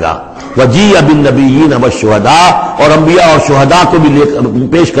جائے گا۔ وجیء بالنبیین والشہداء، اور انبیاء اور شہداء کو بھی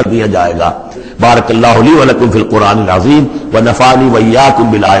پیش کر دیا جائے گا۔ بارک اللہ لی ولکم فی القرآن العظیم ونفعنی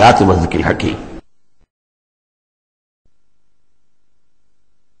وإیاکم بالآیات والذکر الحکیم۔